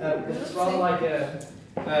 because it's rather like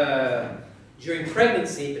during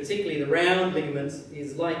pregnancy, particularly the round ligament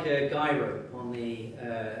is like a guide rope on the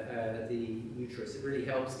uterus. It really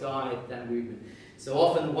helps guide that movement. So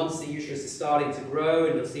often, once the uterus is starting to grow,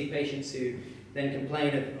 and you'll see patients who then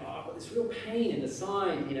complain of, oh, I've got this real pain in the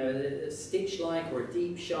side, you know, a stitch-like or a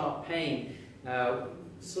deep, sharp pain,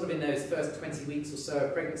 sort of in those first 20 weeks or so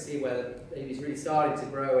of pregnancy where the baby's really starting to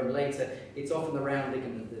grow, and later, it's often the round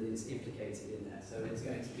ligament that is implicated in that. So it's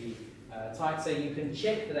going to be tight. So you can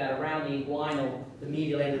check for that around the inguinal, the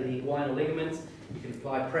medial end of the inguinal ligament. You can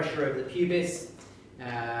apply pressure over the pubis.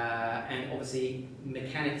 And obviously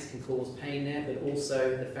mechanics can cause pain there, but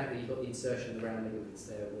also the fact that you've got the insertion of the round ligaments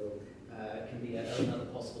there can be another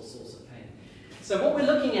possible source of pain. So what we're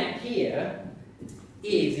looking at here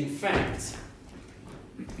is, in fact,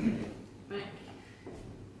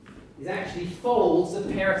 is actually folds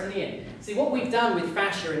of peritoneum. See, what we've done with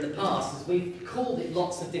fascia in the past is we've called it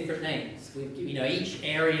lots of different names. Each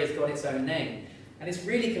area has got its own name. And it's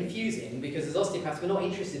really confusing because as osteopaths, we're not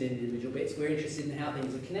interested in individual bits, we're interested in how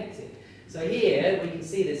things are connected. So here we can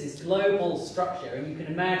see there's this global structure, and you can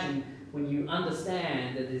imagine when you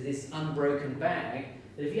understand that there's this unbroken bag,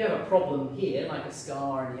 that if you have a problem here, like a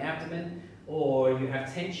scar in the abdomen, or you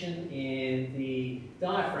have tension in the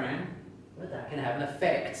diaphragm, well, that can have an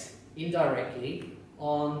effect indirectly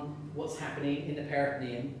on what's happening in the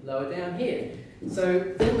peritoneum lower down here. So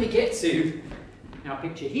then we get to our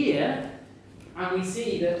picture here, and we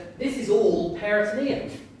see that this is all peritoneum.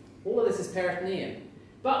 All of this is peritoneum.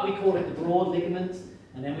 But we call it the broad ligament,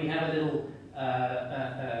 and then we have a little, we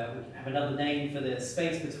have another name for the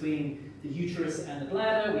space between the uterus and the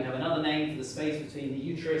bladder. We have another name for the space between the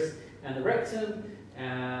uterus and the rectum.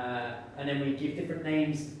 And then we give different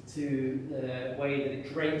names to the way that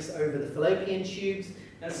it drapes over the fallopian tubes.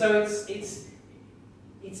 And so it's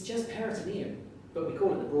just peritoneum, but we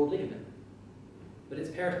call it the broad ligament. But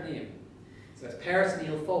it's peritoneum. So it's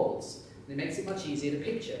peritoneal folds. And it makes it much easier to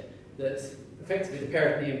picture that effectively the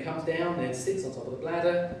peritoneum comes down, then sits on top of the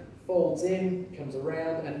bladder, folds in, comes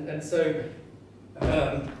around, and so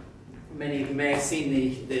many of you may have seen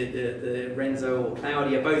the Renzo or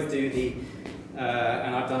Claudia both do the,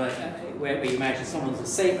 and I've done it where we imagine someone's a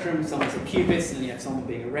sacrum, someone's a pubis, and then you have someone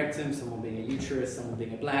being a rectum, someone being a uterus, someone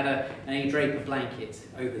being a bladder, and then you drape a blanket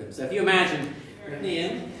over them. So if you imagine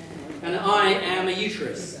peritoneum, and I am a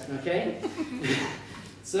uterus, okay?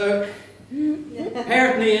 So,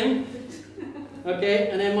 peritoneum, okay,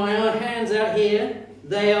 and then my hands out here,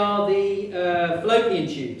 they are the fallopian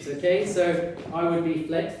tubes, okay? So I would be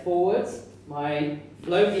flexed forwards, my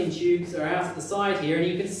fallopian tubes are out to the side here, and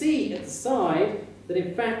you can see at the side that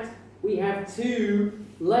in fact we have two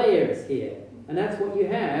layers here, and that's what you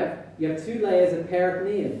have. You have two layers of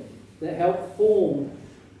peritoneum that help form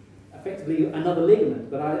effectively another ligament,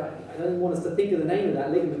 but I don't want us to think of the name of that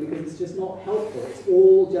ligament because it's just not helpful. It's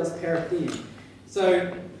all just peritoneum.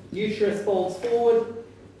 So uterus folds forward.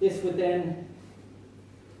 This would then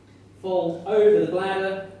fold over the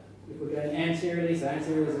bladder if we're going anteriorly. So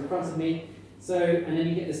anterior is in front of me. So, and then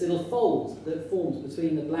you get this little fold that forms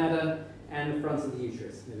between the bladder and the front of the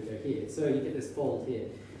uterus. There we go here. So you get this fold here.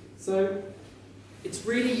 So it's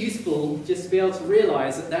really useful just to be able to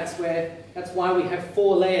realize that that's why we have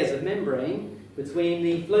 4 layers of membrane between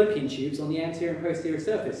the fallopian tubes on the anterior and posterior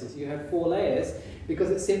surfaces. You have 4 layers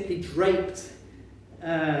because it's simply draped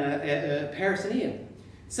peritoneum.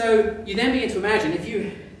 So you then begin to imagine if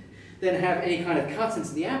you then have any kind of cut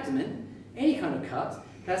into the abdomen, any kind of cut,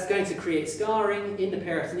 that's going to create scarring in the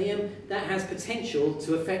peritoneum that has potential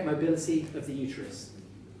to affect mobility of the uterus.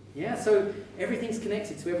 Yeah, so everything's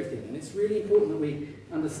connected to everything, and it's really important that we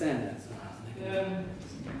understand that.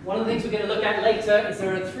 One of the things we're going to look at later is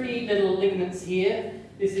there are 3 little ligaments here.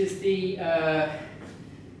 This is the,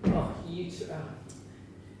 come on,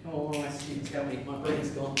 one of my students tell me, my brain's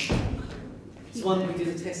gone. It's one we did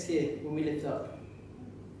a test here when we lift up.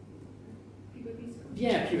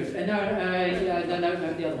 Yeah, pubis. No,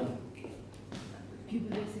 the other one.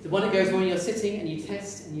 The one that goes when you're sitting and you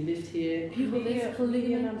test and you lift here. Umbilical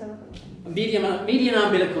ligament. Median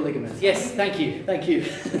umbilical ligament. Yes, thank you.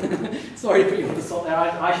 Sorry to put you on the spot there.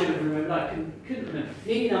 I should have remembered. I couldn't remember.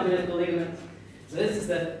 Median umbilical ligament. So this is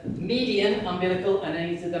the median umbilical, and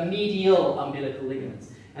then these are the medial umbilical ligaments.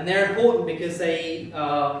 And they're important because they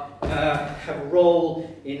have a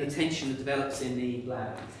role in the tension that develops in the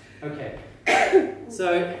bladder. Okay,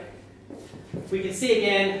 so we can see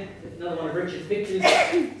again another one of Richard's pictures.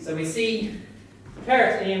 So we see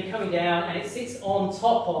peritoneum coming down, and it sits on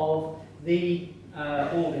top of the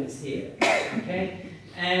organs here. Okay,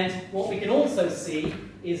 and what we can also see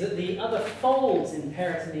is that the other folds in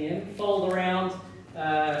peritoneum fold around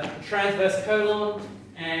the transverse colon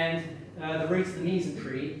and the roots of the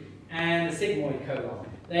mesentery and the sigmoid colon.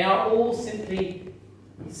 They are all simply,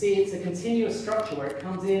 you see, it's a continuous structure where it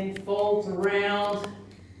comes in, folds around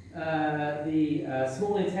the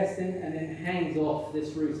small intestine, and then hangs off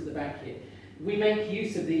this root at the back here. We make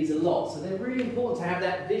use of these a lot, so they're really important to have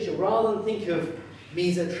that visual. Rather than think of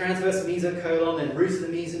transverse mesocolon and roots of the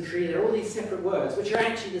mesentery, they're all these separate words, which are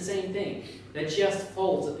actually the same thing. They're just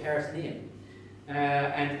folds of peritoneum.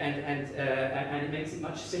 And it makes it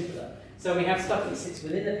much simpler. So we have stuff that sits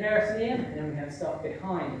within the peritoneum, and then we have stuff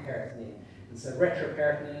behind the peritoneum. And so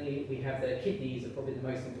retroperitoneally, we have the kidneys are probably the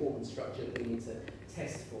most important structure that we need to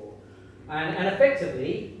test for. And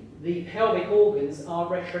effectively, the pelvic organs are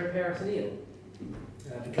retroperitoneal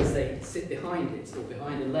because they sit behind it, or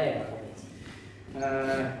behind a layer of it.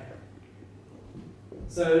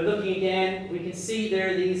 So looking again, we can see there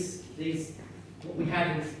are these what we have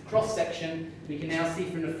in this cross section. We can now see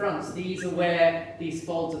from the front. These are where these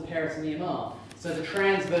folds of peritoneum are. So the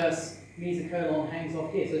transverse mesocolon hangs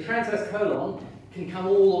off here. So the transverse colon can come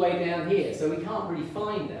all the way down here. So we can't really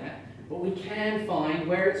find that, but we can find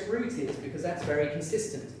where its root is because that's very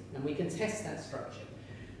consistent, and we can test that structure.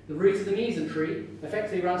 The root of the mesentery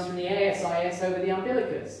effectively runs from the ASIS over the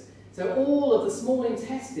umbilicus. So all of the small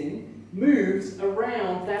intestine moves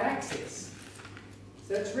around that axis.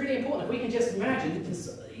 So it's really important. If we can just imagine,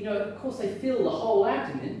 you know, of course they fill the whole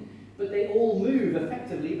abdomen, but they all move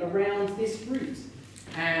effectively around this root.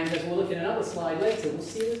 And as we'll look at another slide later, we'll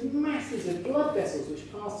see there's masses of blood vessels which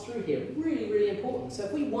pass through here. Really, really important. So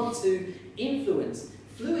if we want to influence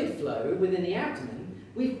fluid flow within the abdomen,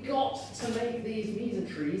 we've got to make these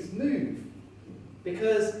mesenteries move.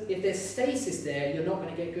 Because if there's stasis there, you're not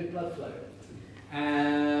going to get good blood flow.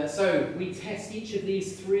 So we test each of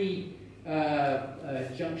these three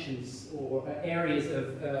junctions or areas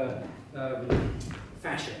of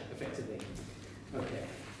fascia, effectively. Okay.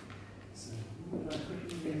 So I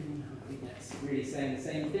think that's really saying the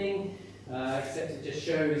same thing, except it just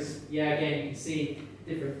shows, yeah, again, you can see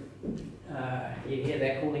different, here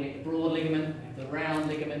they're calling it the broad ligament, the round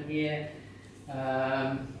ligament here.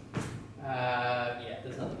 Yeah,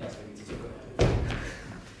 there's nothing else we need to talk about.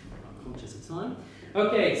 I'm conscious of time.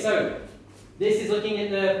 Okay, so this is looking at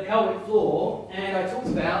the pelvic floor, and I talked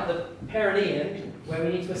about the perineum, where we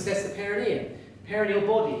need to assess the perineum. Perineal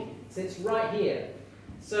body sits right here.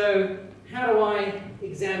 So how do I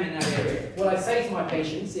examine that area? What I say to my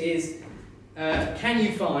patients is, can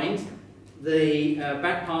you find the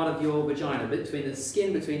back part of your vagina, between the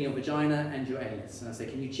skin between your vagina and your anus? And I say,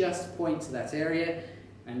 can you just point to that area?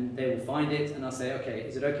 And they will find it, and I'll say, okay,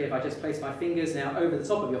 is it okay if I just place my fingers now over the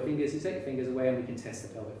top of your fingers? You take your fingers away and we can test the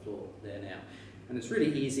pelvic floor there now. And it's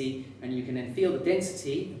really easy, and you can then feel the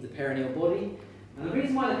density of the perineal body. And the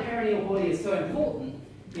reason why the perineal body is so important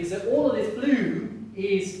is that all of this blue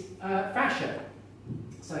is fascia.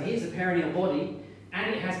 So here's the perineal body,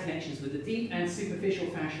 and it has connections with the deep and superficial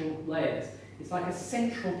fascial layers. It's like a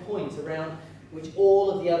central point around which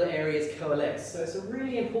all of the other areas coalesce. So it's a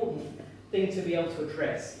really important thing to be able to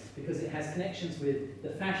address because it has connections with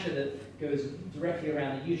the fascia that goes directly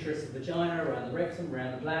around the uterus and vagina, around the rectum,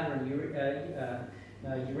 around the bladder and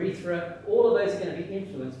urethra. All of those are going to be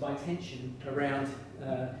influenced by tension around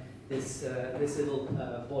this little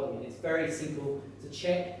body. And it's very simple to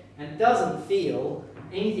check and doesn't feel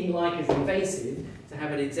anything like as invasive to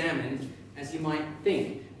have it examined as you might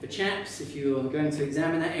think. For chaps, if you're going to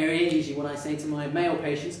examine that area, usually what I say to my male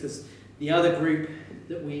patients, because the other group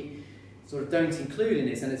that we sort of don't include in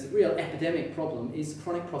this, and it's a real epidemic problem, is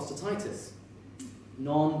chronic prostatitis.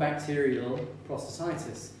 Non-bacterial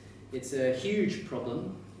prostatitis. It's a huge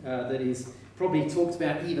problem that is probably talked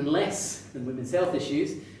about even less than women's health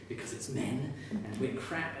issues because it's men and we're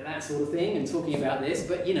crap at that sort of thing and talking about this,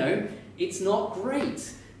 but you know, it's not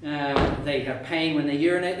great. They have pain when they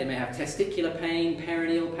urinate, they may have testicular pain,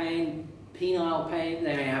 perineal pain, penile pain,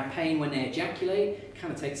 they may have pain when they ejaculate.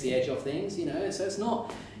 Kind of takes the edge off things, you know, so it's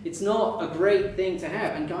not a great thing to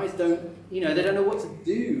have, and guys don't, you know, they don't know what to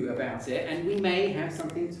do about it, and we may have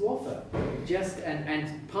something to offer.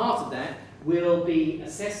 And part of that will be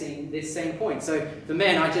assessing this same point. So for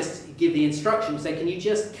men, I just give the instruction, say, can you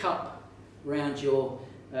just cup around your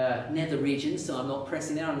nether region, so I'm not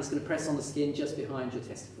pressing there. I'm just going to press on the skin just behind your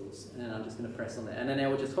testicles, and I'm just going to press on there, and then they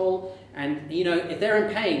will just hold. And you know, if they're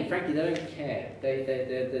in pain, frankly, they don't care.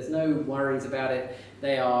 There's no worries about it.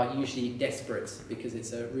 They are usually desperate because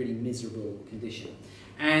it's a really miserable condition.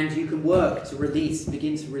 And you can work to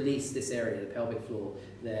begin to release this area, the pelvic floor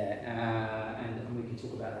there, and we can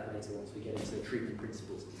talk about that later once we get into the treatment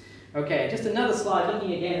principles. Okay, just another slide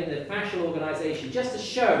looking again at the fascial organisation, just to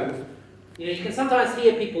show. You know, you can sometimes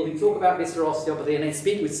hear people who talk about visceral osteopathy and they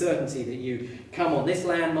speak with certainty that you come on this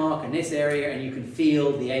landmark and this area and you can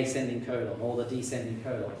feel the ascending colon or the descending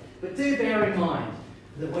colon. But do bear in mind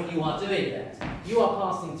that when you are doing that, you are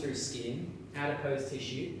passing through skin, adipose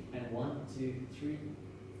tissue, and 1, 2, 3,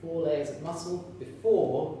 4 layers of muscle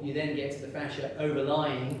before you then get to the fascia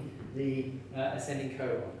overlying the ascending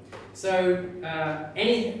colon. So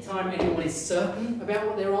any time anyone is certain about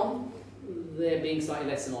what they're on, they're being slightly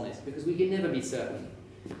less than honest, because we can never be certain.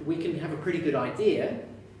 We can have a pretty good idea,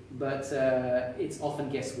 but it's often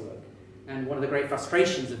guesswork. And one of the great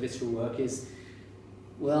frustrations of visceral work is,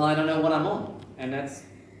 well, I don't know what I'm on, and that's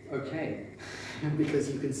okay,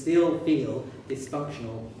 because you can still feel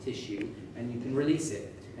dysfunctional tissue, and you can release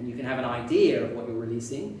it, and you can have an idea of what you're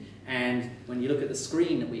releasing. And when you look at the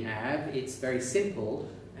screen that we have, it's very simple,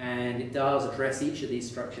 and it does address each of these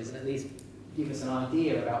structures, and at least give us an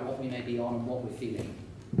idea about what we may be on and what we're feeling.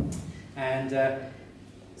 And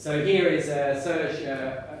so here is Serge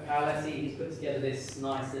Paolesi. He's put together this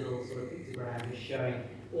nice little sort of pictogram just showing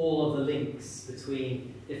all of the links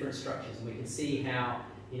between different structures. And we can see how,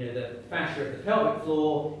 you know, the fascia of the pelvic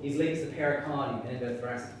floor is linked to the pericardium,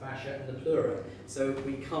 endothoracic fascia, and the pleura. So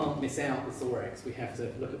we can't miss out the thorax. We have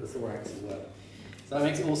to look at the thorax as well. So that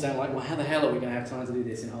makes it all sound like, well, how the hell are we going to have time to do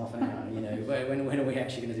this in half an hour? You know, when are we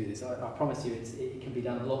actually going to do this? I promise you, it can be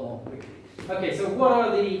done a lot more quickly. Okay, so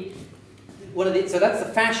so that's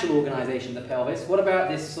the fascial organisation of the pelvis. What about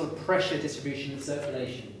this sort of pressure distribution and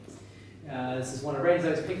circulation? This is one of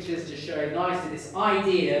Renzo's pictures, just showing nicely this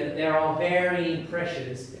idea that there are varying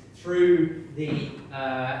pressures through the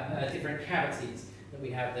different cavities. We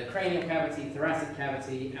have the cranial cavity, thoracic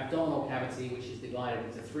cavity, abdominal cavity, which is divided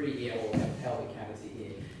into 3 here, or we have pelvic cavity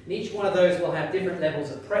here. And each one of those will have different levels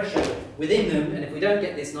of pressure within them, and if we don't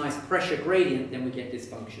get this nice pressure gradient, then we get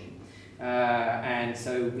dysfunction. And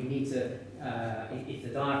so we need to, if the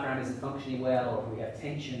diaphragm isn't functioning well, or if we have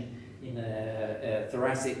tension in the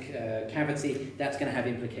thoracic cavity, that's going to have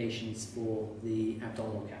implications for the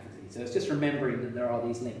abdominal cavity. So it's just remembering that there are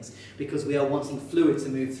these links, because we are wanting fluid to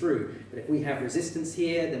move through. But if we have resistance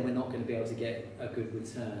here, then we're not going to be able to get a good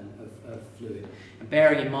return of fluid. And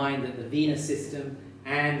bearing in mind that the venous system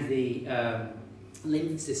and the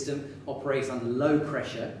lymph system operates under low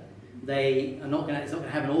pressure, it's not going to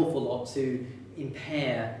have an awful lot to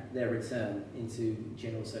impair their return into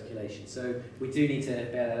general circulation. So we do need to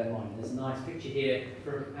bear that in mind. There's a nice picture here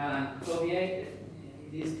from Alain Clovier.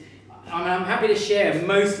 I'm happy to share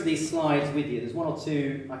most of these slides with you. There's 1 or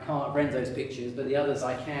 2, I can't rent those pictures, but the others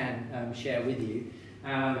I can share with you.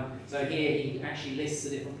 So here he actually lists the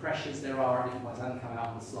different pressures there are, and it hasn't come out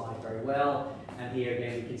on the slide very well. And here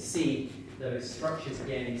again we can see those structures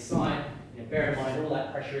again inside. You know, bear in mind all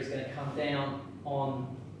that pressure is going to come down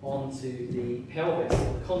onto the pelvis,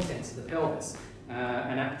 or the contents of the pelvis,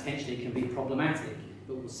 and that potentially can be problematic.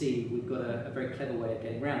 But we'll see, we've got a very clever way of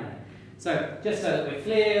getting around that. So, just so that we're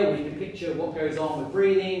clear, we can picture what goes on with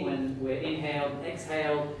breathing when we're inhaled and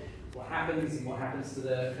exhaled, what happens and what happens to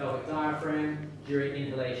the pelvic diaphragm during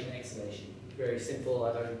inhalation and exhalation. Very simple,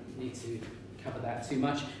 I don't need to cover that too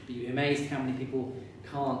much, but you'll be amazed how many people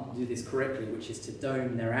can't do this correctly, which is to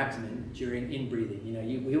dome their abdomen during in-breathing. You know,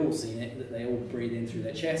 we've all seen it, that they all breathe in through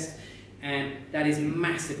their chest, and that is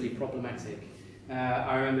massively problematic.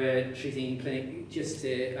 I remember treating in clinic just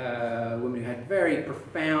a woman who had very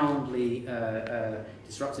profoundly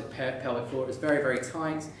disrupted pelvic floor. It was very, very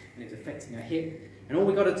tight, and it was affecting her hip. And all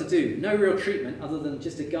we got her to do, no real treatment other than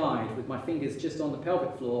just a guide with my fingers just on the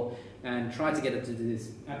pelvic floor, and tried to get her to do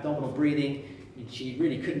this abdominal breathing. And she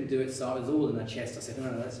really couldn't do it, so it was all in her chest. I said,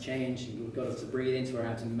 no, let's change. And we got her to breathe into her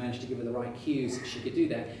abdomen, managed to give her the right cues so she could do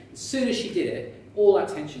that. As soon as she did it, all that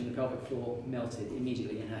tension in the pelvic floor melted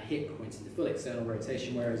immediately, and her hip went into full external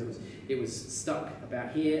rotation, whereas it was stuck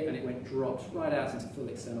about here, and it dropped right out into full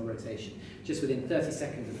external rotation, just within 30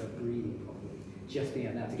 seconds of her breathing properly. Just being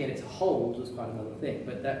able now to get it to hold was quite another thing,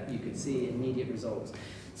 but that you could see immediate results.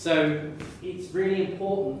 So it's really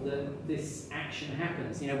important that this action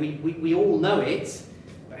happens. You know, we all know it,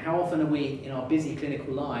 but how often are we in our busy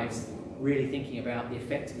clinical lives really thinking about the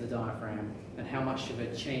effect of the diaphragm and how much of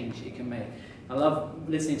a change it can make? I love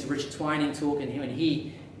listening to Richard Twining talk, and when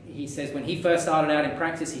he he says when he first started out in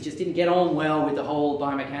practice, he just didn't get on well with the whole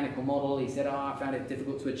biomechanical model. He said, I found it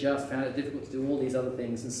difficult to adjust, found it difficult to do all these other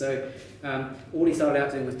things. And so all he started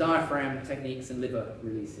out doing was diaphragm techniques and liver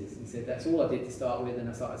releases. He said, that's all I did to start with, and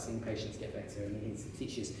I started seeing patients get better. And he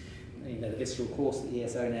teaches the visceral course at the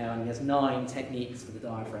ESO now, and he has 9 techniques for the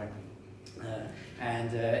diaphragm.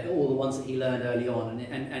 And all the ones that he learned early on.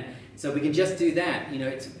 And so we can just do that.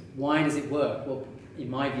 Why does it work? Well, in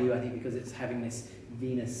my view, I think because it's having this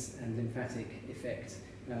venous and lymphatic effect,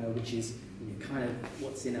 which is kind of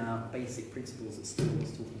what's in our basic principles that Steve was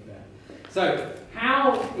talking about. So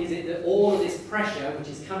how is it that all of this pressure, which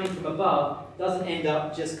is coming from above, doesn't end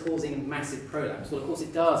up just causing massive prolapse? Well, of course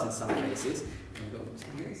it does in some cases.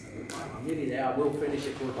 I'm nearly there. I will finish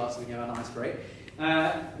at 4:15 so we can have a nice break.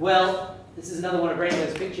 Well, this is another one of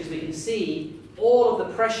Rainbow's pictures. We can see all of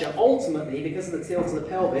the pressure, ultimately, because of the tilt of the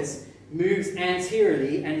pelvis, moves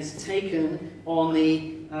anteriorly and is taken on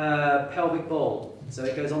the pelvic bowl. So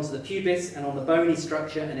it goes onto the pubis and on the bony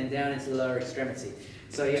structure and then down into the lower extremity.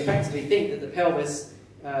 So you effectively think that the pelvis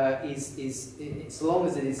is so long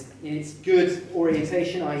as it is in its good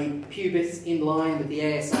orientation, i.e. pubis in line with the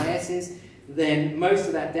ASISs, then most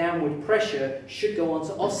of that downward pressure should go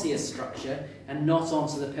onto osseous structure and not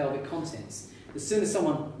onto the pelvic contents. As soon as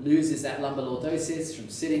someone loses that lumbar lordosis from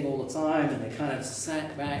sitting all the time and they kind of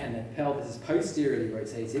sat back and their pelvis is posteriorly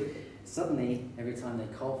rotated, suddenly every time they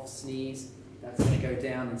cough, sneeze, that's going to go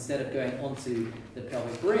down. Instead of going onto the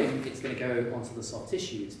pelvic brim, it's going to go onto the soft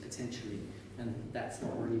tissues potentially, and that's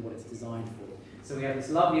not really what it's designed for. So we have this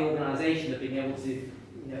lovely organisation of being able to,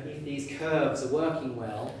 if these curves are working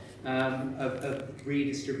well, of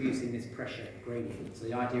redistributing this pressure gradient. So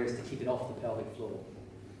the idea is to keep it off the pelvic floor.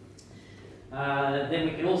 Then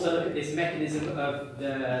we can also look at this mechanism of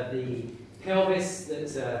the pelvis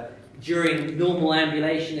that during normal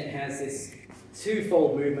ambulation it has this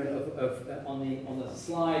twofold movement on the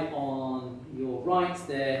slide on your right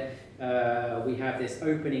there. We have this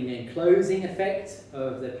opening and closing effect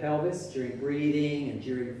of the pelvis during breathing and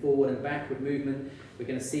during forward and backward movement. We're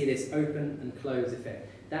going to see this open and close effect.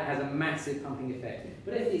 That has a massive pumping effect.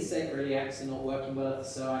 But if these sacroiliacs are not working well,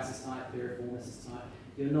 if the psoas is tight, piriformis is tight,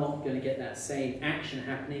 you're not going to get that same action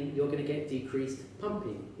happening. You're going to get decreased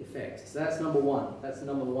pumping effect. So that's number one. That's the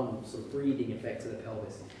number one sort of breathing effect of the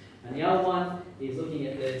pelvis. And the other one is looking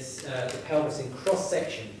at this, the pelvis in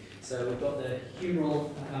cross-section. So we've got the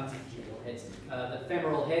humeral heads, the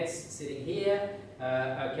femoral heads sitting here.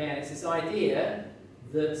 Okay, and it's this idea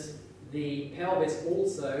that the pelvis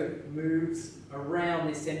also moves around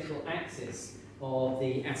the central axis of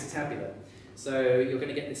the acetabulum. So you're going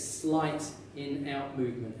to get this slight in-out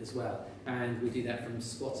movement as well. And we do that from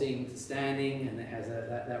squatting to standing, and it has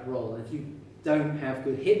that roll. And if you don't have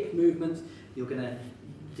good hip movement, you're going to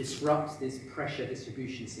disrupt this pressure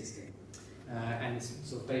distribution system and this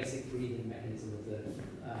sort of basic breathing mechanism of the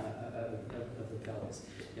pelvis.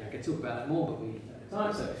 Yeah, I could talk about that more, but we don't have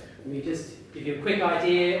time. So let me just give you a quick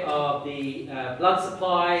idea of the blood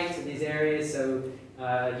supply to these areas. So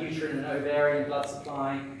uterine and ovarian blood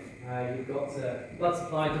supply. You've got blood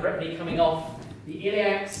supply directly coming off the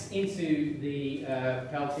iliacs into the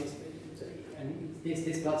pelvis, and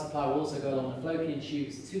this blood supply will also go along the fallopian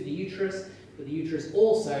tubes to the uterus, but the uterus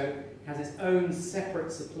also has its own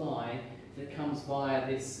separate supply that comes via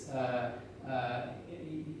this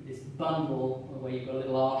this bundle where you've got a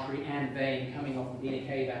little artery and vein coming off the vena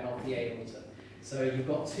cava and off the aorta. So you've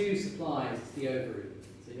got two supplies to the ovary.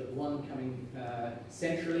 So you've got the one coming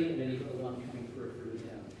centrally, and then you've got the one coming peripherally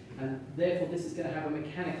down. And therefore this is going to have a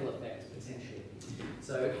mechanical effect potentially.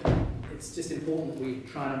 So it's just important that we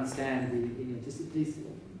try and understand just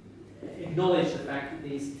acknowledge the fact that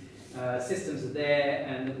these systems are there,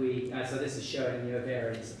 and that we so this is showing the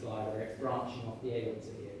ovarian supply where it's branching off the aorta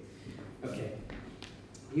here. Okay,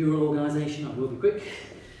 neural organisation. I will be quick.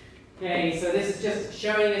 Okay, so this is just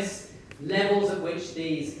showing us levels at which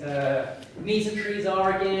these mesenteries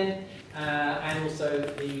are again. And also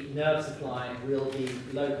the nerve supply will be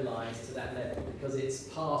localized to that level because it's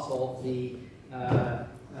part of the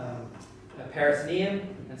peritoneum,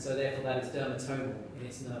 and so therefore that is dermatomal in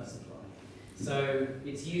its nerve supply. So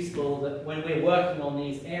it's useful that when we're working on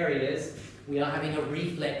these areas, we are having a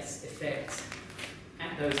reflex effect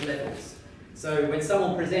at those levels. So when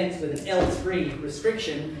someone presents with an L3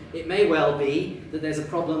 restriction, it may well be that there's a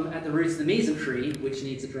problem at the roots of the mesentery which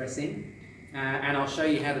needs addressing. And I'll show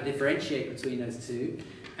you how to differentiate between those two.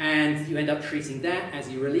 And you end up treating that. As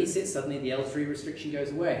you release it, suddenly the L3 restriction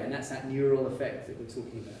goes away. And that's that neural effect that we're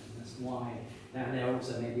talking about. And that's why. And there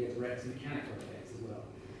also may be a direct mechanical effect as well.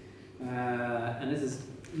 And this is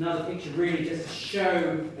another picture really just to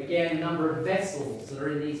show, again, the number of vessels that are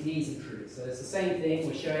in these mesenteries. So it's the same thing.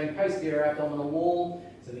 We're showing posterior abdominal wall,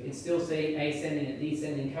 so we can still see ascending and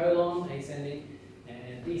descending colon, ascending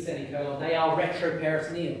and descending colon. They are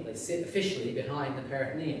retroperitoneal. They sit officially behind the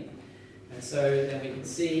peritoneum. And so then we can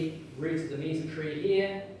see root of the mesentery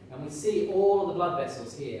here, and we see all of the blood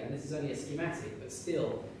vessels here. And this is only a schematic, but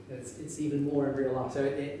still, it's even more in real life. So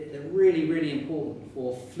they're really, really important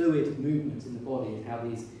for fluid movement in the body and how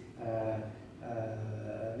these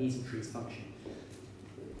mesenteries function.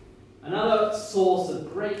 Another source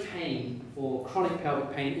of great pain for chronic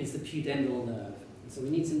pelvic pain is the pudendal nerve. And so we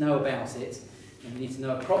need to know about it, and we need to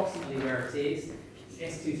know approximately where it is.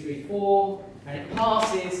 It's S234, and it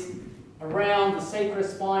passes around the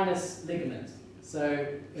sacrospinous ligament. So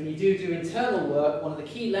when you do internal work, one of the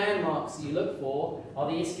key landmarks you look for are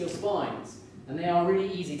the ischial spines, and they are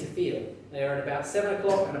really easy to feel. They are at about 7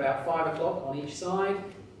 o'clock and about 5 o'clock on each side,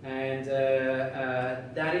 and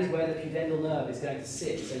that is where the pudendal nerve is going to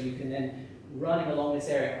sit. So you can then running along this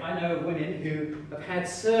area. I know of women who have had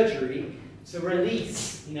surgery to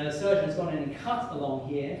release, the surgeon's gone in and cut along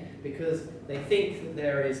here because they think that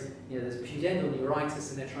there is, there's pudendal neuritis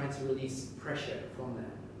and they're trying to release pressure from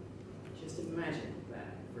that. Just imagine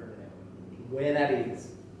that for a minute. Where that is,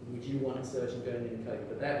 would you want a surgeon going in and cutting?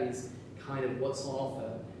 But that is kind of what's on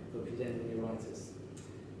offer for pudendal neuritis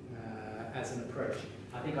as an approach.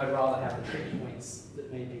 I think I'd rather have the tricky points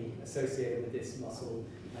that may be associated with this muscle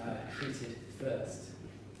treated first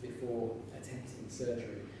before attempting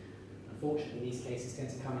surgery. Unfortunately, these cases tend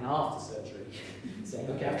to come in after surgery, saying,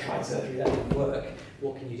 okay, I've tried surgery, that didn't work,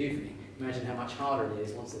 what can you do for me? Imagine how much harder it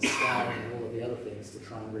is once there's scarring and all of the other things to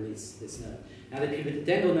try and release this nerve. Now, the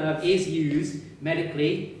pudendal nerve is used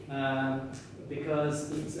medically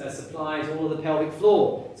because it supplies all of the pelvic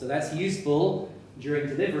floor. So that's useful during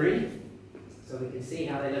delivery. So we can see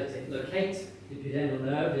how they locate the pudendal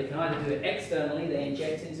nerve. They can either do it externally, they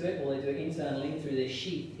inject into it, or they do it internally through this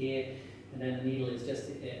sheath here, and then the needle is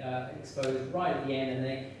just exposed right at the end, and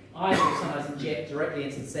they either sometimes inject directly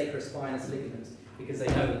into the sacrospinous ligament because they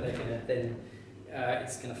know that they're going to then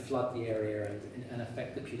it's going to flood the area and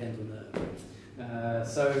affect the pudendal nerve.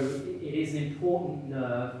 So it is an important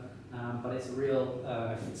nerve, but it's a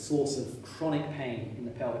real source of chronic pain in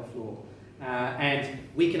the pelvic floor, and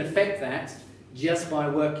we can affect that just by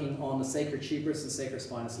working on the sacrotuberous and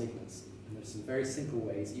sacrospinous ligaments. And there's some very simple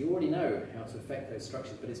ways. You already know how to affect those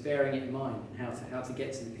structures, but it's bearing it in mind how to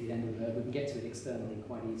get to the pudendal nerve. We can get to it externally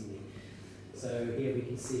quite easily. So here we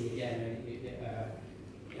can see again, it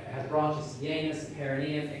has branches to the anus, the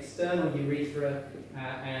perineum, external urethra,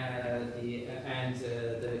 and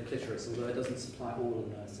the clitoris, although it doesn't supply all of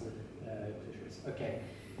the nerves to the clitoris. Okay,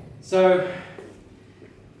 so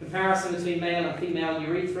comparison between male and female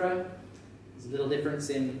urethra. There's a little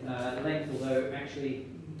difference in length, although actually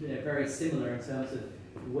they're very similar in terms of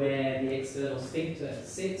where the external sphincter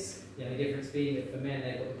sits. The only difference being that for men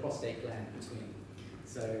they've got the prostate gland between.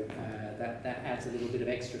 So that adds a little bit of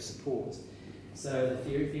extra support. So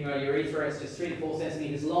the female urethra is just 3 to 4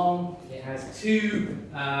 centimeters long. It has 2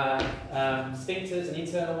 sphincters, an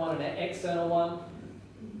internal one and an external one.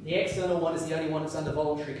 The external one is the only one that's under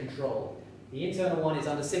voluntary control. The internal one is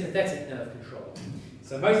under sympathetic nerve control.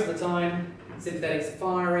 So most of the time, sympathetics are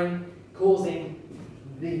firing, causing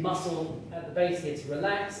the muscle at the base here to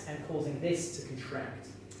relax and causing this to contract.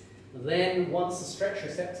 Then once the stretch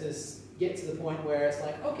receptors get to the point where it's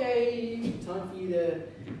like, okay, time for you to,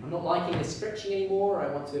 I'm not liking this stretching anymore,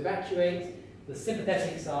 I want to evacuate, the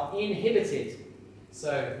sympathetics are inhibited.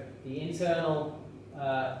 So the internal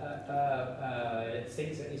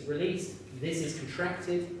sphincter is released, this is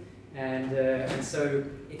contracted, and so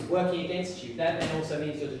it's working against you. That then also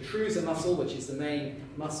means your detrusor muscle, which is the main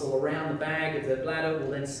muscle around the bag of the bladder,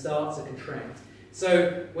 will then start to contract.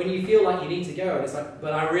 So when you feel like you need to go, and it's like,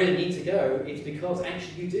 but I really need to go, it's because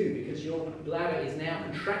actually you do, because your bladder is now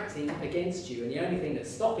contracting against you, and the only thing that's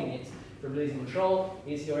stopping it from losing control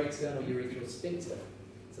is your external urethral sphincter.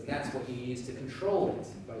 So that's what you use to control it,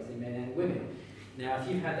 both in men and women. Now, if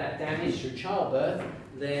you've had that damage through childbirth,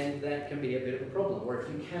 then that can be a bit of a problem. Or if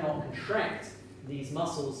you cannot contract these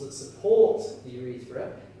muscles that support the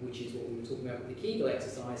urethra, which is what we were talking about with the Kegel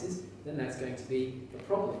exercises, then that's going to be a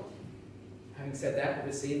problem. Having said that,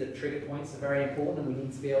 obviously the trigger points are very important and we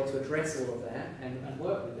need to be able to address all of that and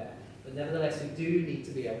work with that. But nevertheless, we do need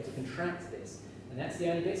to be able to contract this. And that's the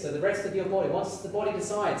only bit. So the rest of your body, once the body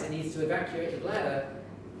decides it needs to evacuate the bladder,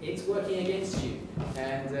 it's working against you.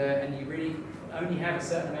 And you really only have a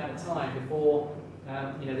certain amount of time before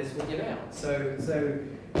this will give out. So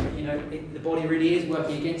you know, the body really is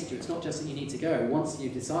working against you. It's not just that you need to go. Once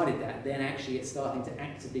you've decided that, then actually it's starting to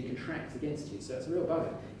actively contract against you. So it's a real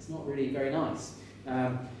bugger. It's not really very nice.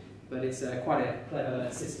 But it's quite a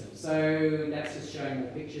clever system. So that's just showing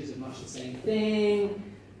more pictures of much the same thing.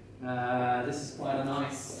 This is quite a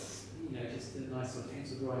nice, you know, just a nice sort of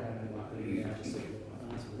pencil drawing. I don't know what I'm doing. I just thought it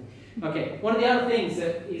was quite nice. Okay, one of the other things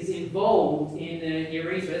that is involved in the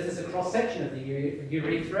urethra, this is a cross-section of the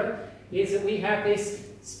urethra, is that we have this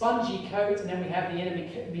spongy coat and then we have the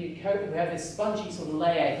intermediate coat, we have this spongy sort of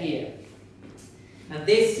layer here. And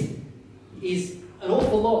this is an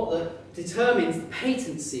awful lot that determines the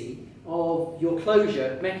patency of your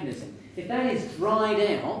closure mechanism. If that is dried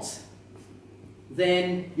out,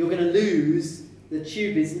 then you're going to lose, the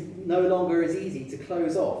tube is no longer as easy to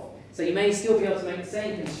close off. So you may still be able to make the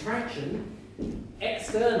same contraction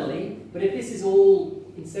externally, but if this is all,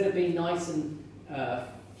 instead of being nice and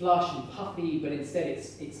flush and puffy, but instead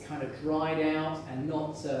it's kind of dried out and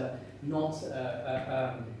not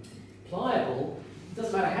pliable, it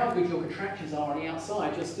doesn't matter how good your contractions are on the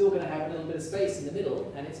outside, you're still going to have a little bit of space in the middle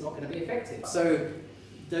and it's not going to be effective. So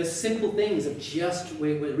those simple things of just,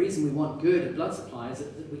 the reason we want good blood supply is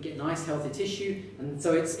that we get nice healthy tissue, and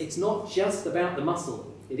so it's not just about the muscle.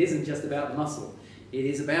 It isn't just about the muscle. It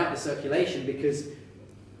is about the circulation, because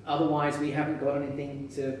otherwise we haven't got anything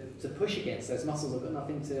to push against. Those muscles have got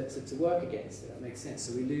nothing to work against, if that makes sense.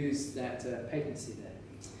 So we lose that patency there.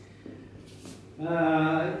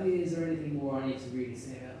 Is there anything more I need to really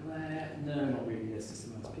say about that? No, not really. There's just a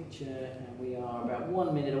nice picture, and we are about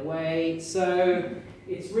 1 minute away. So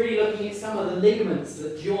it's really looking at some of the ligaments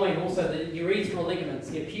that join, also the urethral ligaments,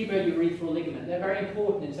 the pubo-urethral ligament. They're very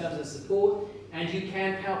important in terms of support, and you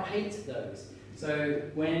can palpate those. So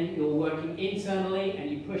when you're working internally and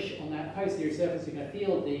you push on that posterior surface, you're going to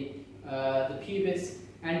feel the pubis,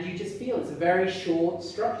 and you just feel it's a very short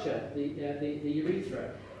structure, the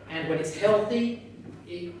urethra. And when it's healthy,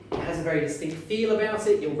 it has a very distinct feel about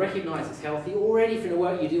it. You'll recognize it's healthy already from the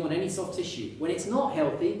work you do on any soft tissue. When it's not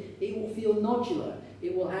healthy, it will feel nodular.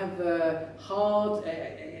 It will have hard,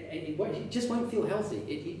 it just won't feel healthy.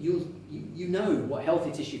 You know what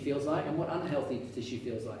healthy tissue feels like and what unhealthy tissue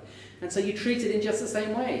feels like. And so you treat it in just the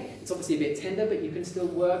same way. It's obviously a bit tender, but you can still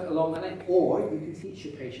work along that line, or you can teach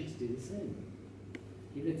your patients to do the same.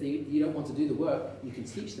 Even if you don't want to do the work, you can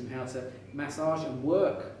teach them how to massage and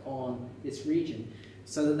work on this region,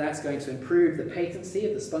 so that that's going to improve the patency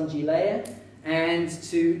of the spongy layer and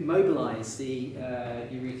to mobilize the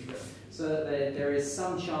urethra, so that there is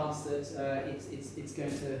some chance that it's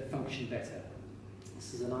going to function better.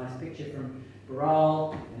 This is a nice picture from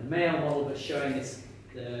Baral in a male model, but showing this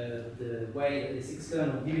the way that this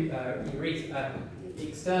external urethra,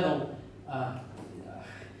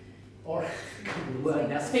 or the word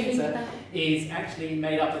now, sphincter, is actually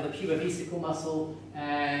made up of the pubo-vesical muscle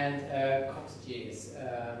and coccygeus,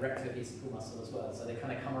 recto-vesical muscle as well. So they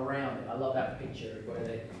kind of come around it. I love that picture where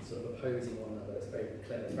they're sort of opposing one another. It's very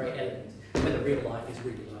clever, it's very elegant. Whether real life is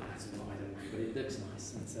really like that or not, I don't know, but it looks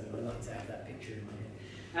nice, and so I like to have that picture in my head.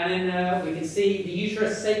 And then we can see the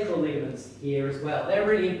uterosacral ligaments here as well. They're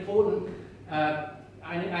really important,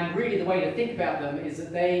 and really the way to think about them is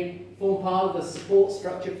that they form part of the support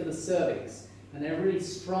structure for the cervix. And they're really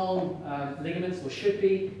strong ligaments, or should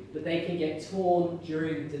be, but they can get torn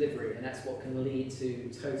during delivery, and that's what can lead to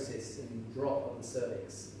ptosis and drop of the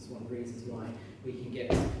cervix. It's one of the reasons why we can get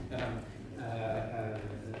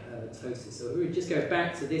ptosis. So we would just go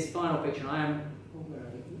back to this final picture. I am, where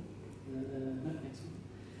are we? No, next one.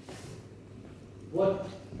 What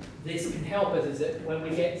this can help us is that when we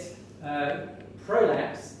get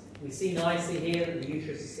prolapse, we see nicely here that the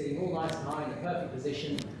uterus is sitting all nice and high in the perfect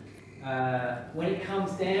position. When it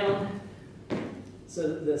comes down, so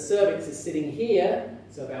that the cervix is sitting here,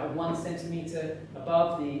 so about 1 centimetre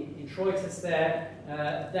above the introitus there,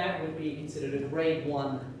 that would be considered a grade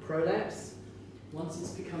 1 prolapse. Once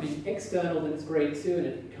it's becoming external, then it's grade 2, and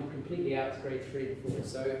it can come completely out, it's grade 3 and 4.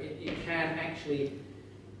 So it can actually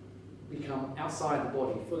become outside the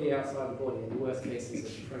body, fully outside the body in the worst cases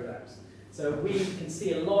of prolapse. So we can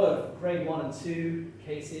see a lot of grade 1 and 2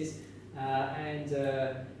 cases, and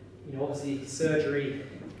you know, obviously surgery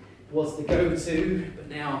was the go-to, but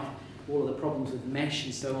now all of the problems with mesh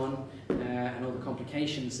and so on, and all the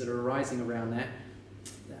complications that are arising around that,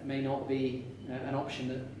 that may not be an option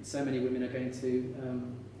that so many women are going to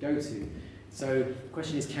go to. So the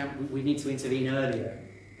question is, we need to intervene earlier,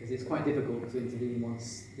 because it's quite difficult to intervene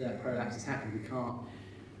once the prolapse has happened. We can't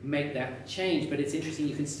make that change, but it's interesting,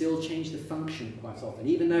 you can still change the function quite often.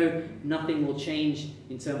 Even though nothing will change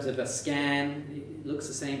in terms of a scan, it looks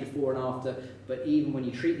the same before and after, but even when you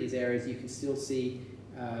treat these areas, you can still see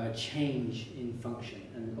change in function.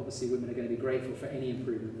 And obviously women are going to be grateful for any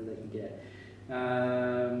improvement that they can get.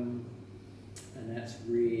 And that's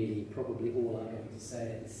really probably all I'm going to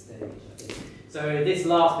say at this stage, I think. So this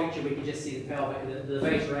last picture, we can just see the pelvic, the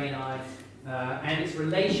vas rani, and its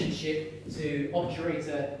relationship to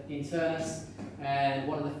obturator internus, and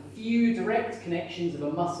one of the few direct connections of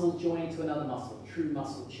a muscle joining to another muscle, true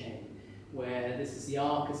muscle chain, where this is the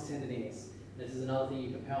arcus tendineus. This is another thing you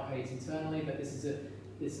can palpate internally, but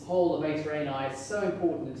this whole of vas rani is so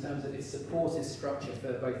important in terms of its supportive structure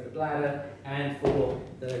for both the bladder and for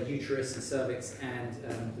the uterus and cervix and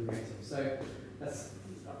the rectum. So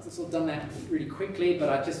I've sort of done that really quickly, but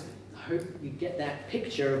I just hope you get that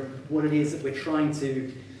picture of what it is that we're trying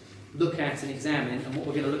to look at and examine, and what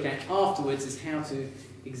we're going to look at afterwards is how to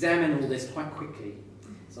examine all this quite quickly.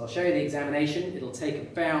 So I'll show you the examination. It'll take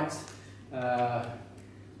about I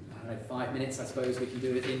don't know, 5 minutes, I suppose. We can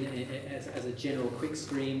do it as a general quick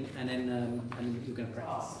screen, and then you're going to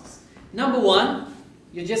practice. Number one,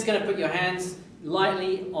 you're just going to put your hands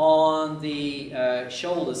lightly on the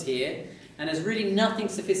shoulders here, and there's really nothing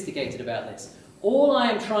sophisticated about this. All I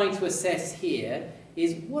am trying to assess here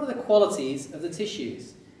is what are the qualities of the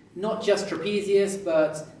tissues. Not just trapezius,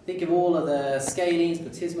 but think of all of the scalenes,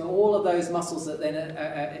 platysma, all of those muscles that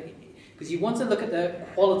then, because you want to look at the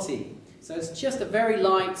quality. So it's just a very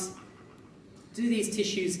light, do these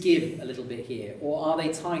tissues give a little bit here, or are they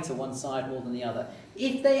tighter one side more than the other?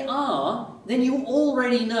 If they are, then you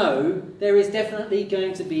already know there is definitely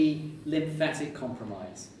going to be lymphatic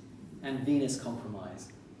compromise and venous compromise.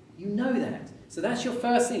 You know that. So that's your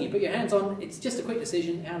first thing. You put your hands on, it's just a quick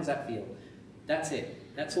decision. How does that feel? That's it.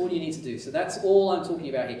 That's all you need to do. So that's all I'm talking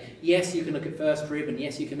about here. Yes, you can look at first rib, and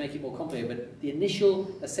yes, you can make it more complicated, but the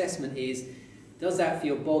initial assessment is, does that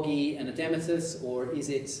feel boggy and edematous, or is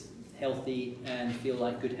it healthy and feel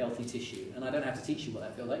like good healthy tissue? And I don't have to teach you what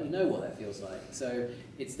that feels like. You know what that feels like. So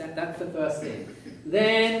it's that's the first thing.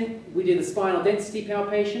 Then we do the spinal density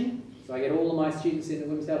palpation. So I get all of my students in the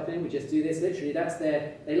Women's Health Clinic, we just do this, literally,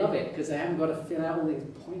 they love it, because they haven't got to fill out all these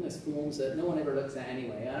pointless forms that no one ever looks at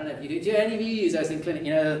anyway. I don't know if you do any of you use those in clinic?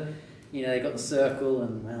 You know, they've got the circle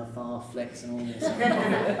and how far, flex and all this.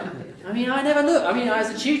 I mean, I never look. I mean, as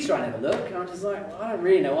a tutor, I never look. I'm just like, well, I don't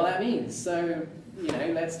really know what that means. So,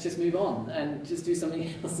 let's just move on and just do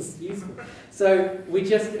something else that's useful. So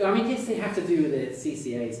yes, they have to do with the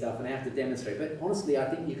CCA stuff and they have to demonstrate, but honestly, I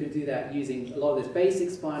think you can do that using a lot of this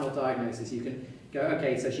basic spinal diagnosis. You can go,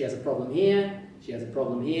 okay, so she has a problem here, she has a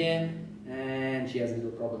problem here, and she has a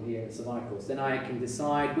little problem here in the cervicals. Then I can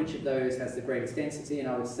decide which of those has the greatest density, and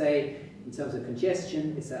I would say, in terms of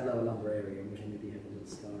congestion, it's that lower lumbar area, which maybe have a little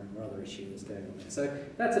scarring or other issue that's going on there. So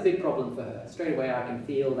that's a big problem for her. Straight away, I can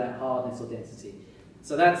feel that hardness or density.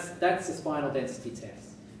 So that's the spinal density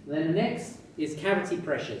test. Then next is cavity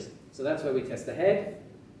pressures. So that's where we test the head.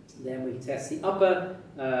 Then we test the upper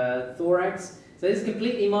thorax. So this is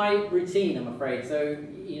completely my routine, I'm afraid. So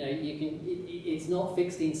it's not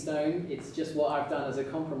fixed in stone. It's just what I've done as a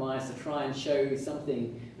compromise to try and show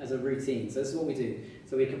something as a routine. So this is what we do.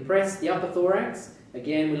 So we compress the upper thorax.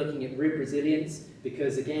 Again, we're looking at rib resilience,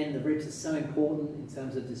 because again, the ribs are so important in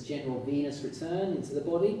terms of this general venous return into the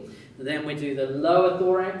body. And then we do the lower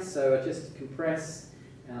thorax, so I just compress,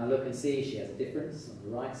 and I look and see she has a difference. On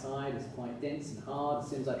the right side, it's quite dense and hard. As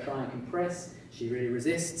soon as I try and compress, she really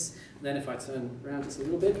resists. And then if I turn around just a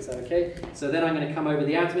little bit, so okay. So then I'm going to come over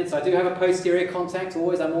the abdomen. So I do have a posterior contact.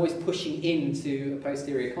 I'm always pushing into a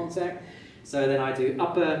posterior contact. So then I do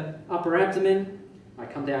upper abdomen. I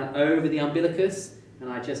come down over the umbilicus. And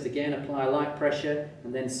I just again apply a light pressure,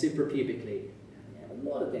 and then suprapubically. We have a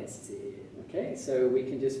lot of density here. Okay, so we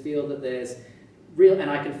can just feel that there's and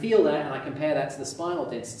I can feel that, and I compare that to the spinal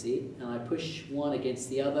density, and I push one against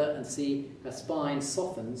the other and see her spine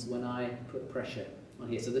softens when I put pressure on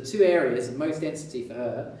here. So the two areas of most density for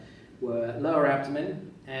her were lower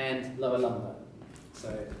abdomen and lower lumbar.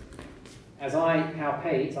 So as I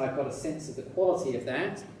palpate, I've got a sense of the quality of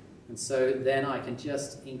that. And so then I can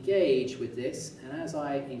just engage with this, and as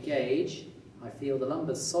I engage, I feel the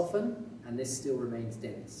lumbars soften, and this still remains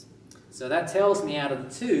dense. So that tells me out of the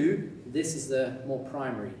two, this is the more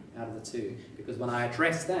primary out of the two, because when I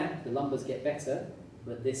address that, the lumbars get better,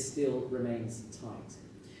 but this still remains tight.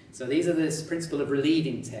 So these are this principle of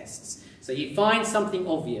relieving tests. So you find something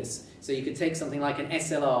obvious. So you could take something like an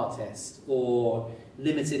SLR test, or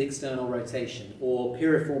limited external rotation, or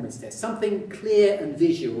piriformis test, something clear and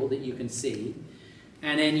visual that you can see,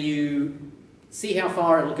 and then you see how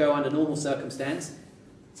far it will go under normal circumstance,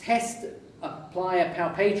 apply a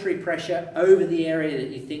palpatory pressure over the area that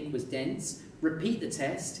you think was dense, repeat the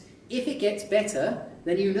test, If it gets better,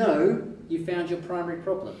 then you know you found your primary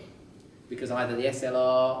problem, because either the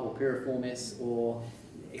SLR or piriformis or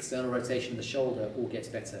external rotation of the shoulder all gets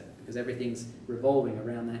better, because everything's revolving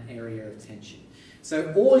around that area of tension.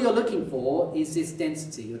 So all you're looking for is this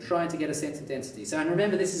density. You're trying to get a sense of density. So, and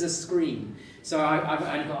remember, this is a screen. So I've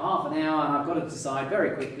only got half an hour, and I've got to decide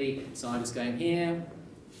very quickly. So I'm just going here,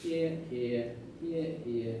 here, here, here,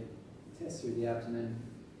 here. Test through the abdomen.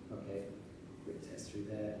 Okay, quick test through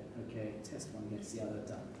there. Okay, test one against the other.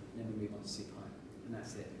 Done. Then we move on to supine, and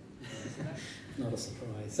that's it. Not a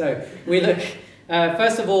surprise. So we look,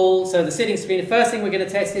 first of all, so the sitting screen, the first thing we're going to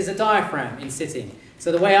test is a diaphragm in sitting.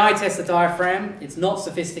 So the way I test the diaphragm, it's not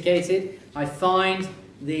sophisticated. I find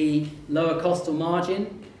the lower costal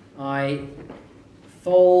margin. I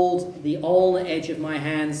fold the ulnar edge of my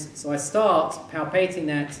hands. So I start palpating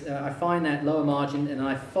that, I find that lower margin, and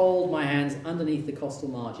I fold my hands underneath the costal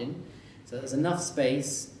margin. So there's enough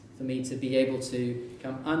space for me to be able to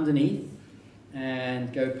come underneath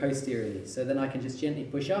and go posteriorly. So then I can just gently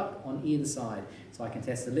push up on either side. So I can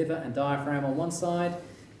test the liver and diaphragm on one side,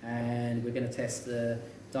 and we're going to test the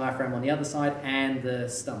diaphragm on the other side and the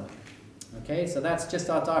stomach. Okay, so that's just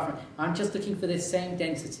our diaphragm. I'm just looking for this same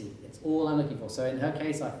density. It's all I'm looking for. So in her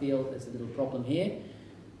case, I feel there's a little problem here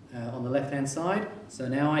on the left-hand side. So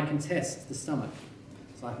now I can test the stomach.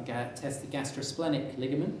 So I can test the gastrosplenic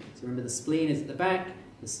ligament. So remember, the spleen is at the back.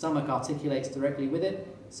 The stomach articulates directly with it.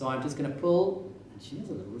 So I'm just going to pull, and she has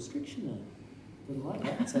a little restriction there. Doesn't like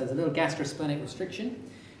that. So there's a little gastrosplenic restriction.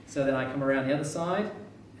 So then I come around the other side,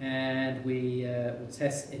 and we will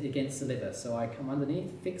test it against the liver. So I come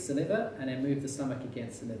underneath, fix the liver, and then move the stomach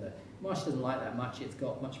against the liver. Marsh doesn't like that much. It's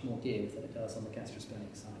got much more give than it does on the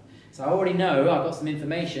gastrosplenic side. So I already know, I've got some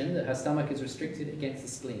information that her stomach is restricted against the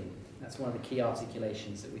spleen. That's one of the key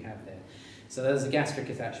articulations that we have there. So there's the gastric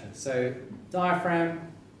attachment. So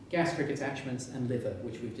diaphragm, gastric attachments, and liver,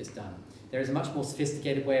 which we've just done. There is a much more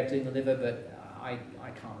sophisticated way of doing the liver, but I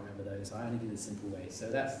can't remember those. I only do the simple way. So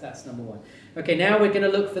that's number one. Okay, now we're going to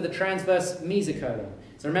look for the transverse mesocolon.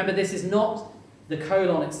 So remember, this is not the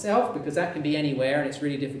colon itself, because that can be anywhere and it's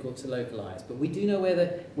really difficult to localize. But we do know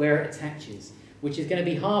where it attaches, which is going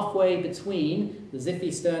to be halfway between the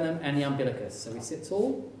xiphisternum and the umbilicus. So we sit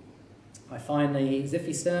tall. I find the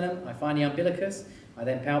xiphisternum, I find the umbilicus, I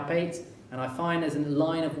then palpate, and I find there's a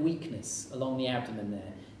line of weakness along the abdomen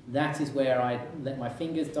there. That is where I let my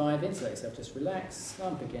fingers dive in, so let yourself just relax,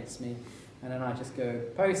 slump against me, and then I just go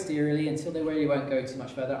posteriorly until they really won't go too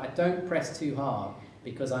much further. I don't press too hard,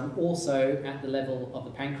 because I'm also at the level of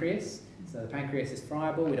the pancreas. So the pancreas is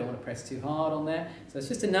friable, we don't want to press too hard on there. So it's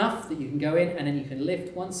just enough that you can go in, and then you can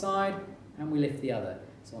lift one side, and we lift the other.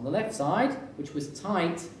 So on the left side, which was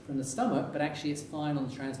tight from the stomach, but actually it's fine on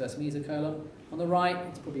the transverse mesocolon. On the right,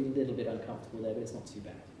 it's probably a little bit uncomfortable there, but it's not too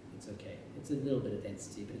bad. It's okay. It's a little bit of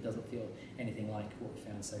density, but it doesn't feel anything like what we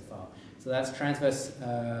found so far. So that's transverse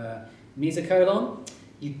mesocolon.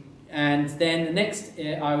 And then the next,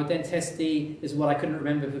 I would then test this is what I couldn't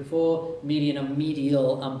remember before, median and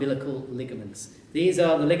medial umbilical ligaments. These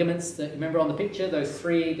are the ligaments that, remember on the picture, those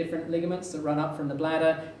three different ligaments that run up from the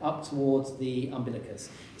bladder up towards the umbilicus.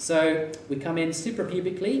 So we come in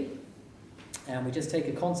suprapubically, and we just take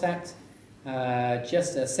a contact,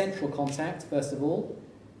 just a central contact first of all,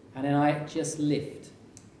 and then I just lift.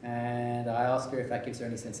 And I ask her if that gives her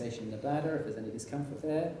any sensation in the bladder, if there's any discomfort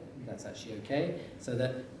there. That's actually okay. So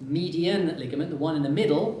the median ligament, the one in the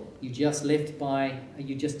middle, you just test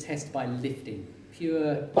by lifting.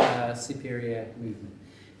 Pure superior movement.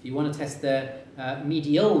 If you want to test the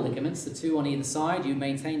medial ligaments, the two on either side, you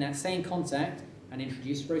maintain that same contact and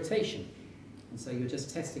introduce rotation. And so you're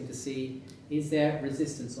just testing to see, is there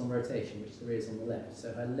resistance on rotation, which there is on the left.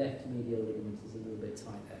 So her left medial ligament is a little bit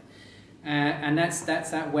tight there. And that's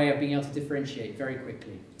that way of being able to differentiate very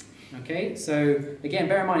quickly. Okay, so again,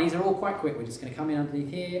 bear in mind, these are all quite quick. We're just going to come in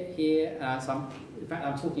underneath here. In fact,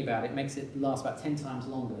 I'm talking about it makes it last about 10 times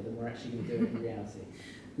longer than we're actually going to do it in reality.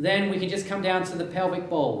 Then we can just come down to the pelvic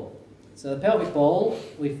bowl. So the pelvic bowl,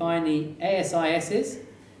 we find the ASISs,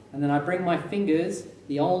 and then I bring my fingers,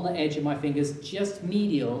 the ulnar edge of my fingers, just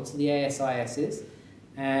medial to the ASISs,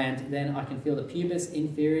 and then I can feel the pubis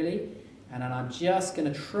inferiorly, and then I'm just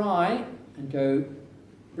going to try and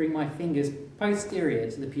bring my fingers posterior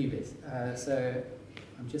to the pubis. So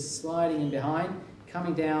I'm just sliding in behind,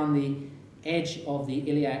 coming down the edge of the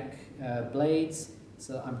iliac blades,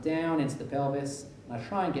 so I'm down into the pelvis, and I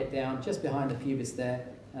try and get down just behind the pubis there,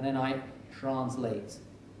 and then I translate.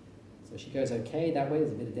 So she goes okay that way,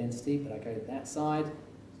 there's a bit of density, but I go to that side,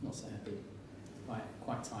 it's not so happy.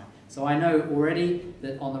 quite tight. So I know already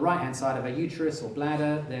that on the right-hand side of our uterus or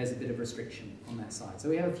bladder, there's a bit of restriction on that side. So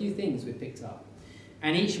we have a few things we've picked up.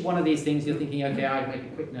 And each one of these things you're thinking, okay, I make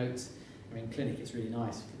a quick note. I mean, clinic, it's really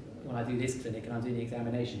nice. When I do this clinic and I'm doing the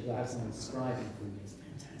examination, because I have someone scribing for me, it's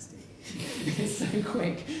fantastic. It's so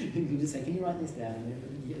quick. You can just say, can you write this down?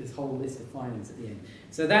 And you get this whole list of findings at the end.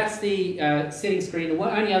 So that's the sitting screen. The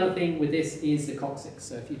only other thing with this is the coccyx.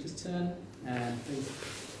 So if you just turn and please.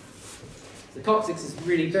 The coccyx is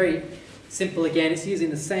really very simple again. It's using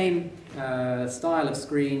the same style of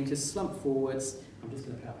screen, just slump forwards. I'm just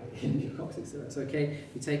going to palpate in your coccyx so that's okay.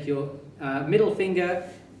 You take your middle finger,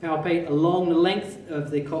 palpate along the length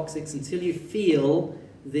of the coccyx until you feel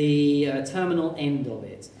the terminal end of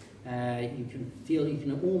it. You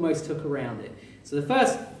can almost hook around it. So the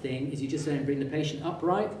first thing is you just then bring the patient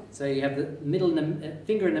upright. So you have the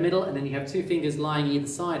finger in the middle, and then you have two fingers lying either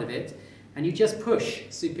side of it. And you just push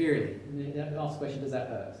superiorly. Ask the question, does that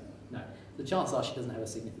hurt? No. The chances are she doesn't have a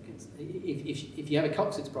significance. If you have a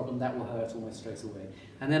coccyx problem, that will hurt almost straight away.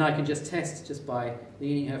 And then I can just test just by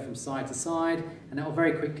leaning her from side to side, and that will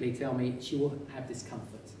very quickly tell me she will have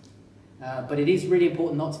discomfort. But it is really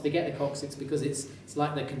important not to forget the coccyx, because it's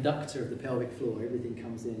like the conductor of the pelvic floor. Everything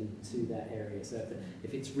comes into that area. So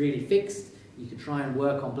if it's really fixed, you can try and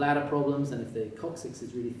work on bladder problems, and if the coccyx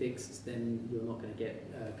is really fixed, then you're not going to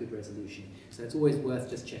get good resolution. So it's always worth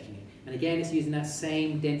just checking it. And again, it's using that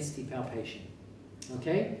same density palpation.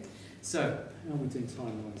 Okay? So, how are we doing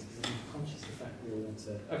time-wise? Because I'm conscious of the fact we're all on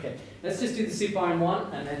to... Okay, let's just do the supine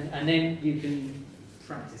one, and then you can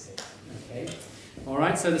practice it. Okay? All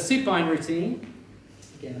right, so the supine routine.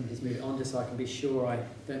 Again, let me just move it on just so I can be sure I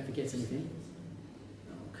don't forget anything.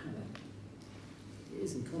 Oh, come on. It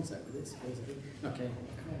is in contact with it, supposedly. Okay,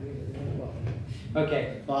 I can't read it very well.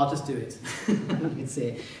 Okay, well, I'll just do it. You can see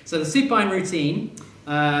it. So the supine routine,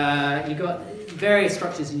 you've got various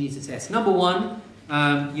structures you need to test. Number one,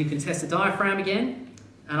 you can test the diaphragm again,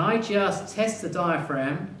 and I just test the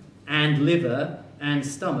diaphragm and liver and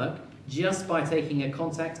stomach just by taking a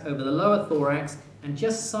contact over the lower thorax and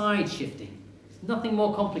just side shifting. Nothing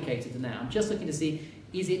more complicated than that. I'm just looking to see,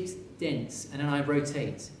 is it dense? And then I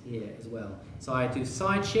rotate here as well. So I do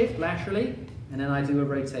side shift laterally, and then I do a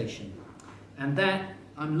rotation. And that,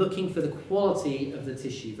 I'm looking for the quality of the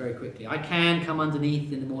tissue very quickly. I can come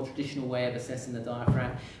underneath in the more traditional way of assessing the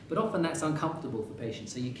diaphragm, but often that's uncomfortable for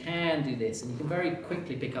patients. So you can do this, and you can very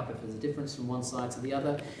quickly pick up if there's a difference from one side to the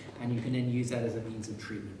other, and you can then use that as a means of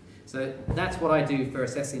treatment. So that's what I do for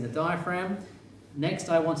assessing the diaphragm. Next,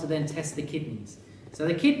 I want to then test the kidneys. So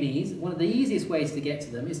the kidneys, one of the easiest ways to get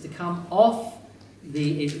to them is to come off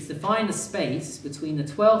is to find the space between the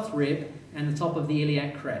 12th rib and the top of the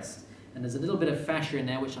iliac crest. And there's a little bit of fascia in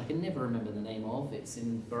there, which I can never remember the name of. It's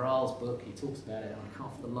in Barral's book. He talks about it. I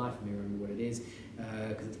can't for the life of me remember what it is,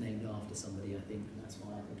 because it's named after somebody, I think, and that's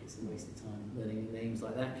why I think it's a waste of time learning names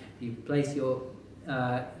like that. You place your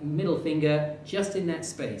middle finger just in that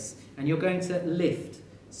space, and you're going to lift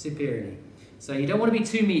superiorly. So you don't want to be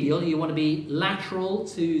too medial. You want to be lateral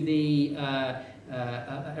to the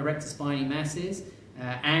erector spinae masses,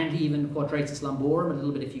 and even quadratus lumborum a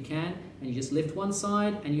little bit if you can, and you just lift one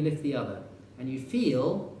side and you lift the other, and you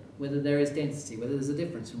feel whether there is density, whether there's a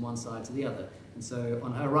difference from one side to the other. And so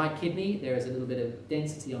on her right kidney there is a little bit of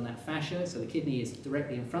density on that fascia, so the kidney is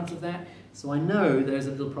directly in front of that, so I know there's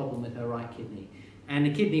a little problem with her right kidney. And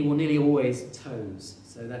the kidney will nearly always toes,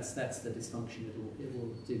 so that's the dysfunction it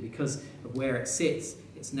will do, because of where it sits.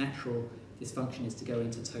 Its natural dysfunction is to go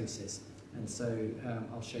into ptosis. And so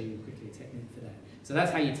I'll show you quickly a technique for that. So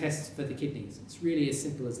that's how you test for the kidneys. It's really as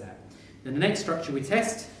simple as that. Then the next structure we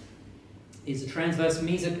test is a transverse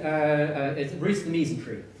root of the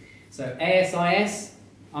mesentery. So ASIS,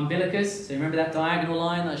 umbilicus. So remember that diagonal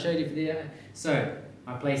line that I showed you for the... So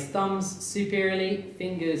I place thumbs superiorly,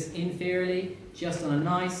 fingers inferiorly, just on a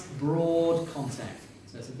nice broad contact.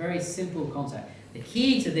 So it's a very simple contact. The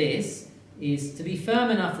key to this is to be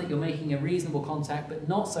firm enough that you're making a reasonable contact, but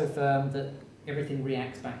not so firm that everything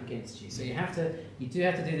reacts back against you. So you do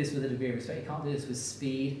have to do this with a degree of respect. You can't do this with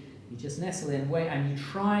speed. You just nestle in, and you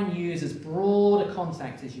try and use as broad a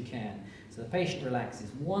contact as you can. So the patient relaxes.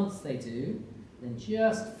 Once they do, then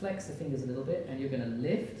just flex the fingers a little bit, and you're going to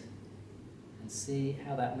lift and see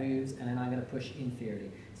how that moves, and then I'm going to push inferiorly.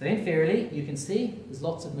 So inferiorly, you can see there's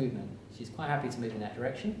lots of movement. She's quite happy to move in that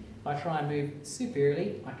direction. If I try and move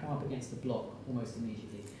superiorly, I come up against the block almost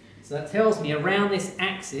immediately. So that tells me around this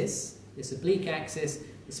axis, this oblique axis,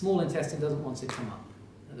 the small intestine doesn't want to come up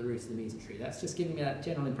at the root of the mesentery. That's just giving me that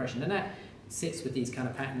general impression. And that sits with these kind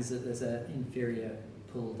of patterns that there's an inferior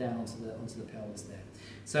pull down onto the pelvis there.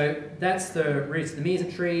 So that's the root of the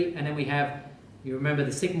mesentery, and then we have You remember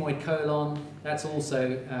the sigmoid colon, that's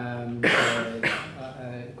also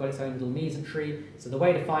got its own little mesentery. So the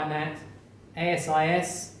way to find that,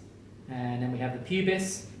 ASIS, and then we have the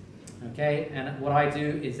pubis. Okay, and what I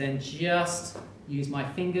do is then just use my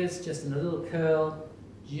fingers, just in a little curl,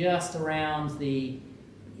 just around the,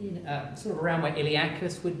 sort of around where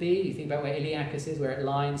iliacus would be. You think about where iliacus is, where it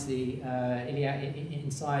lines the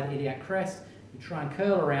inside iliac crest. You try and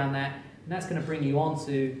curl around that, and that's going to bring you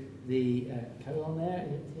onto the colon there.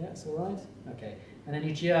 Yeah, it's all right. Okay, and then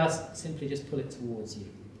you just simply just pull it towards you.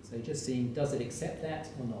 So you're just seeing, does it accept that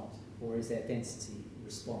or not, or is there density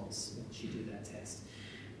response once you do that test?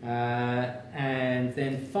 And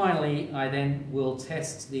then finally, I then will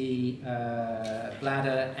test the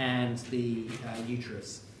bladder and the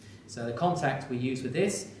uterus. So the contact we use with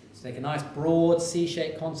this is take a nice broad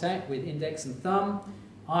C-shaped contact with index and thumb,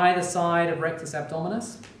 either side of rectus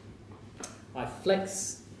abdominis. I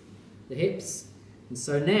flex the hips, and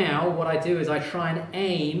so now what I do is I try and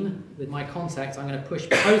aim with my contact. I'm going to push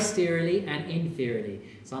posteriorly and inferiorly.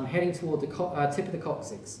 So I'm heading toward the tip of the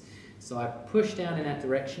coccyx. So I push down in that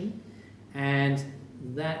direction, and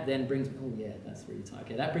that then brings me, oh yeah, that's really tight.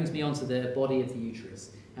 Okay, that brings me onto the body of the uterus.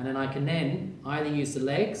 And then I can then either use the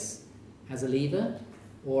legs as a lever,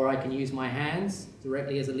 or I can use my hands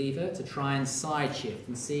directly as a lever to try and side shift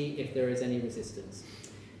and see if there is any resistance.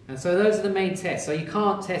 And so those are the main tests. So you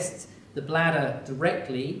can't test the bladder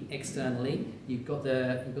directly externally. You've got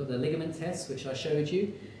the ligament test, which I showed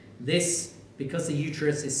you. This, because the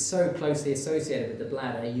uterus is so closely associated with the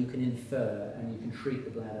bladder, you can infer and you can treat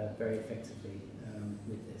the bladder very effectively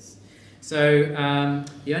with this. So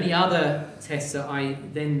the only other test that I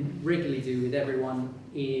then regularly do with everyone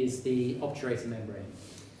is the obturator membrane.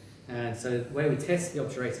 And so the way we test the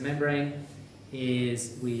obturator membrane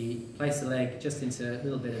is we place the leg just into a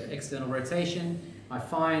little bit of external rotation. I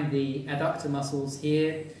find the adductor muscles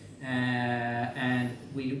here, and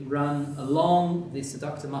we run along this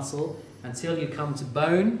adductor muscle until you come to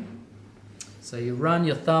bone. So you run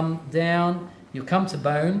your thumb down, you'll come to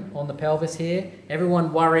bone on the pelvis here.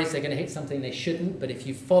 Everyone worries they're going to hit something they shouldn't, but if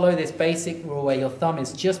you follow this basic rule where your thumb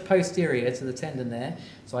is just posterior to the tendon there,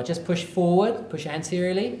 so I just push forward, push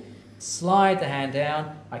anteriorly, slide the hand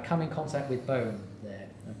down, I come in contact with bone there.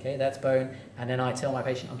 Okay, that's bone, and then I tell my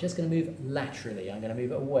patient, I'm just going to move laterally, I'm going to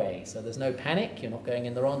move it away. So there's no panic, you're not going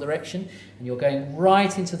in the wrong direction, and you're going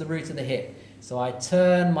right into the root of the hip. So I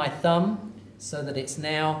turn my thumb so that it's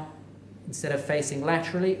now, instead of facing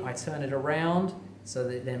laterally, I turn it around so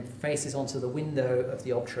that it then faces onto the window of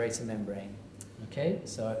the obturator membrane. Okay,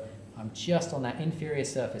 so I'm just on that inferior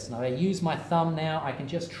surface. Now I use my thumb now, I can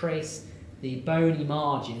just trace the bony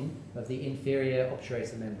margin of the inferior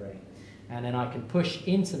obturator membrane. And then I can push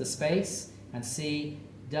into the space and see,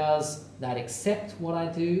 does that accept what I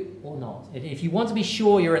do or not? If you want to be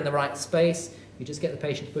sure you're in the right space, you just get the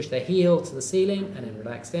patient to push their heel to the ceiling and then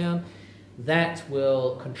relax down. That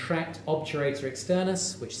will contract obturator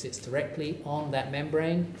externus, which sits directly on that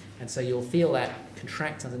membrane, and so you'll feel that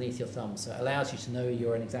contract underneath your thumb, so it allows you to know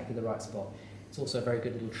you're in exactly the right spot. It's also a very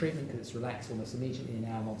good little treatment because it's relaxed almost immediately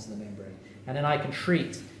now I'm onto the membrane. And then I can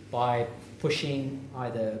treat by pushing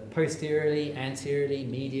either posteriorly, anteriorly,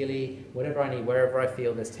 medially, whatever I need, wherever I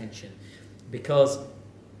feel there's tension. Because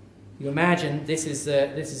you imagine this is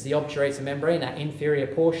the obturator membrane, that inferior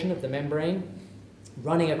portion of the membrane.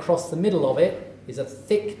 Running across the middle of it is a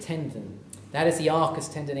thick tendon. That is the arcus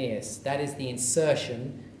tendineus. That is the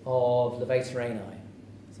insertion of levator ani.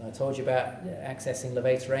 So I told you about accessing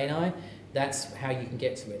levator ani. That's how you can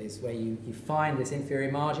get to it, is where you find this inferior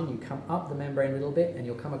margin, you come up the membrane a little bit, and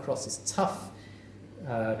you'll come across this tough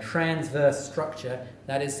transverse structure.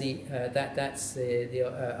 That is the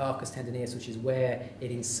arcus tendineus, which is where it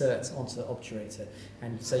inserts onto the obturator,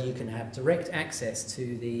 and so you can have direct access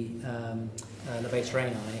to the levator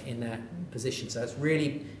ani in that position. So it's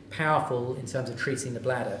really powerful in terms of treating the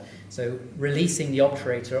bladder. So releasing the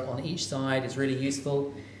obturator on each side is really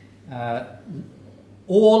useful.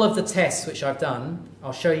 All of the tests which I've done,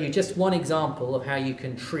 I'll show you just one example of how you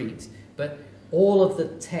can treat, but all of the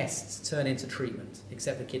tests turn into treatment,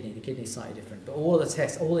 except the kidney. The kidney is slightly different, but all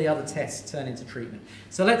the other tests turn into treatment.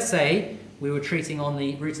 So let's say we were treating on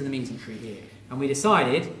the root of the mesentery here, and we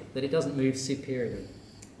decided that it doesn't move superiorly.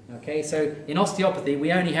 Okay, so in osteopathy,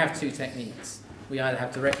 we only have two techniques. We either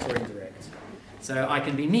have direct or indirect. So I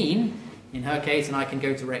can be mean, in her case, and I can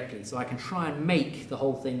go directly. So I can try and make the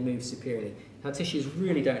whole thing move superiorly. Her tissues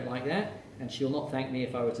really don't like that, and she'll not thank me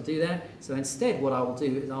if I were to do that. So instead what I will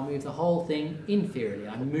do is I'll move the whole thing inferiorly.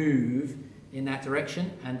 I move in that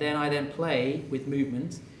direction, and then I then play with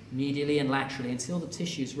movement medially and laterally until the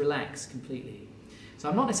tissues relax completely. So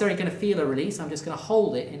I'm not necessarily going to feel a release, I'm just going to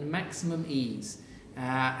hold it in maximum ease.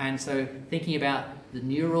 And so thinking about the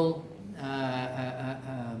neural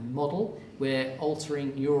model, we're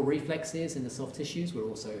altering neural reflexes in the soft tissues, we're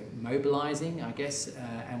also mobilizing, I guess,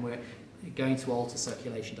 and we're going to alter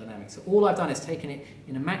circulation dynamics. So all I've done is taken it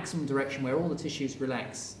in a maximum direction where all the tissues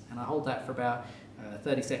relax, and I hold that for about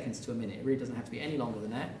 30 seconds to a minute. It really doesn't have to be any longer than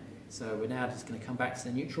that. So we're now just going to come back to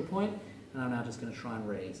the neutral point, and I'm now just going to try and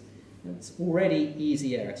raise. And it's already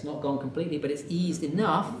easier. It's not gone completely, but it's eased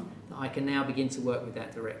enough that I can now begin to work with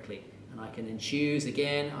that directly. And I can then choose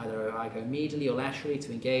again, either I go medially or laterally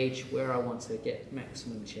to engage where I want to get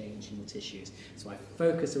maximum change in the tissues. So I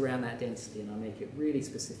focus around that density and I make it really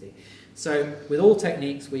specific. So with all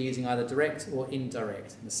techniques, we're using either direct or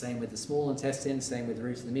indirect. And the same with the small intestine, same with the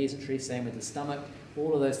root of the mesentery, same with the stomach.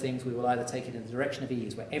 All of those things we will either take it in the direction of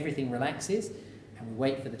ease, where everything relaxes, and we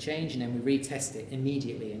wait for the change, and then we retest it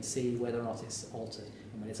immediately and see whether or not it's altered.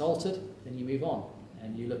 And when it's altered, then you move on.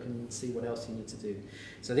 And you look and see what else you need to do.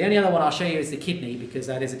 So the only other one I'll show you is the kidney, because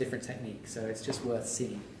that is a different technique, so it's just worth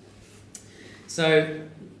seeing. So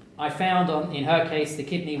I found in her case the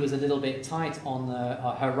kidney was a little bit tight on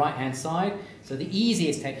her right-hand side. So the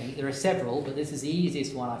easiest technique, there are several, but this is the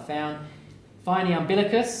easiest one I found. Find the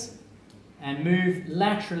umbilicus and move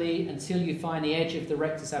laterally until you find the edge of the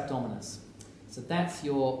rectus abdominis. So that's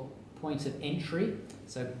your point of entry.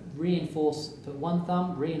 So reinforce, put one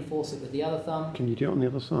thumb, reinforce it with the other thumb. Can you do it on the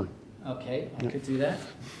other side? Okay, I could do that.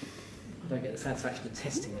 I don't get the satisfaction of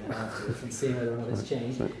testing that afterwards and seeing whether or not it's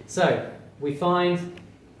changed. So we find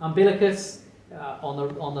umbilicus on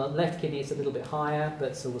the left kidney, it's a little bit higher,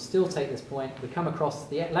 but so we'll still take this point. We come across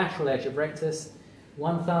the lateral edge of rectus,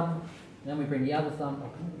 one thumb, then we bring the other thumb. Oh,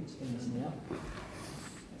 can I spin this me up?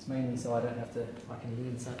 It's mainly so I don't have to, I can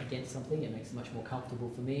lean against something. It makes it much more comfortable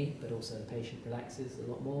for me, but also the patient relaxes a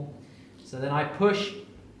lot more. So then I push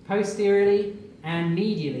posteriorly and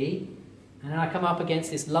medially, and then I come up against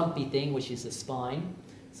this lumpy thing, which is the spine.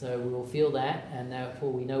 So we will feel that, and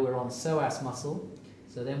therefore we know we're on psoas muscle.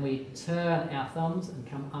 So then we turn our thumbs and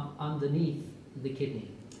come up underneath the kidney.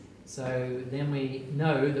 So then we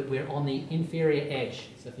know that we're on the inferior edge.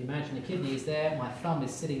 So if you imagine the kidney is there, my thumb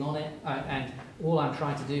is sitting on it, and all I'm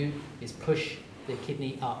trying to do is push the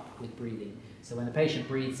kidney up with breathing. So when the patient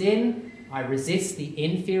breathes in, I resist the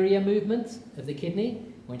inferior movement of the kidney.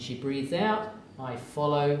 When she breathes out, I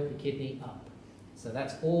follow the kidney up. So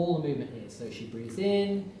that's all the movement is. So she breathes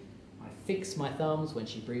in, I fix my thumbs. When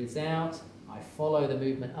she breathes out, I follow the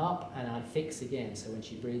movement up and I fix again. So when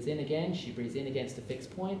she breathes in again, she breathes in against a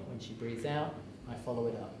fixed point. When she breathes out, I follow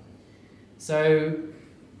it up. So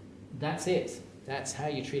that's it. That's how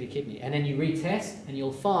you treat a kidney. And then you retest and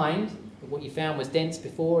you'll find that what you found was dense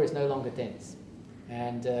before is no longer dense.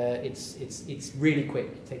 And it's really quick.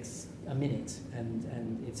 It takes a minute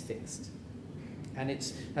and it's fixed. And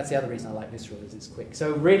that's the other reason I like visceral, is it's quick.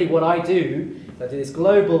 So really what I do is I do this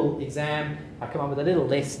global exam, I come up with a little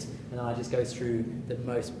list, and then I just go through the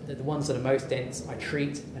ones that are most dense, I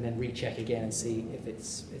treat, and then recheck again and see if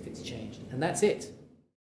it's changed. And that's it.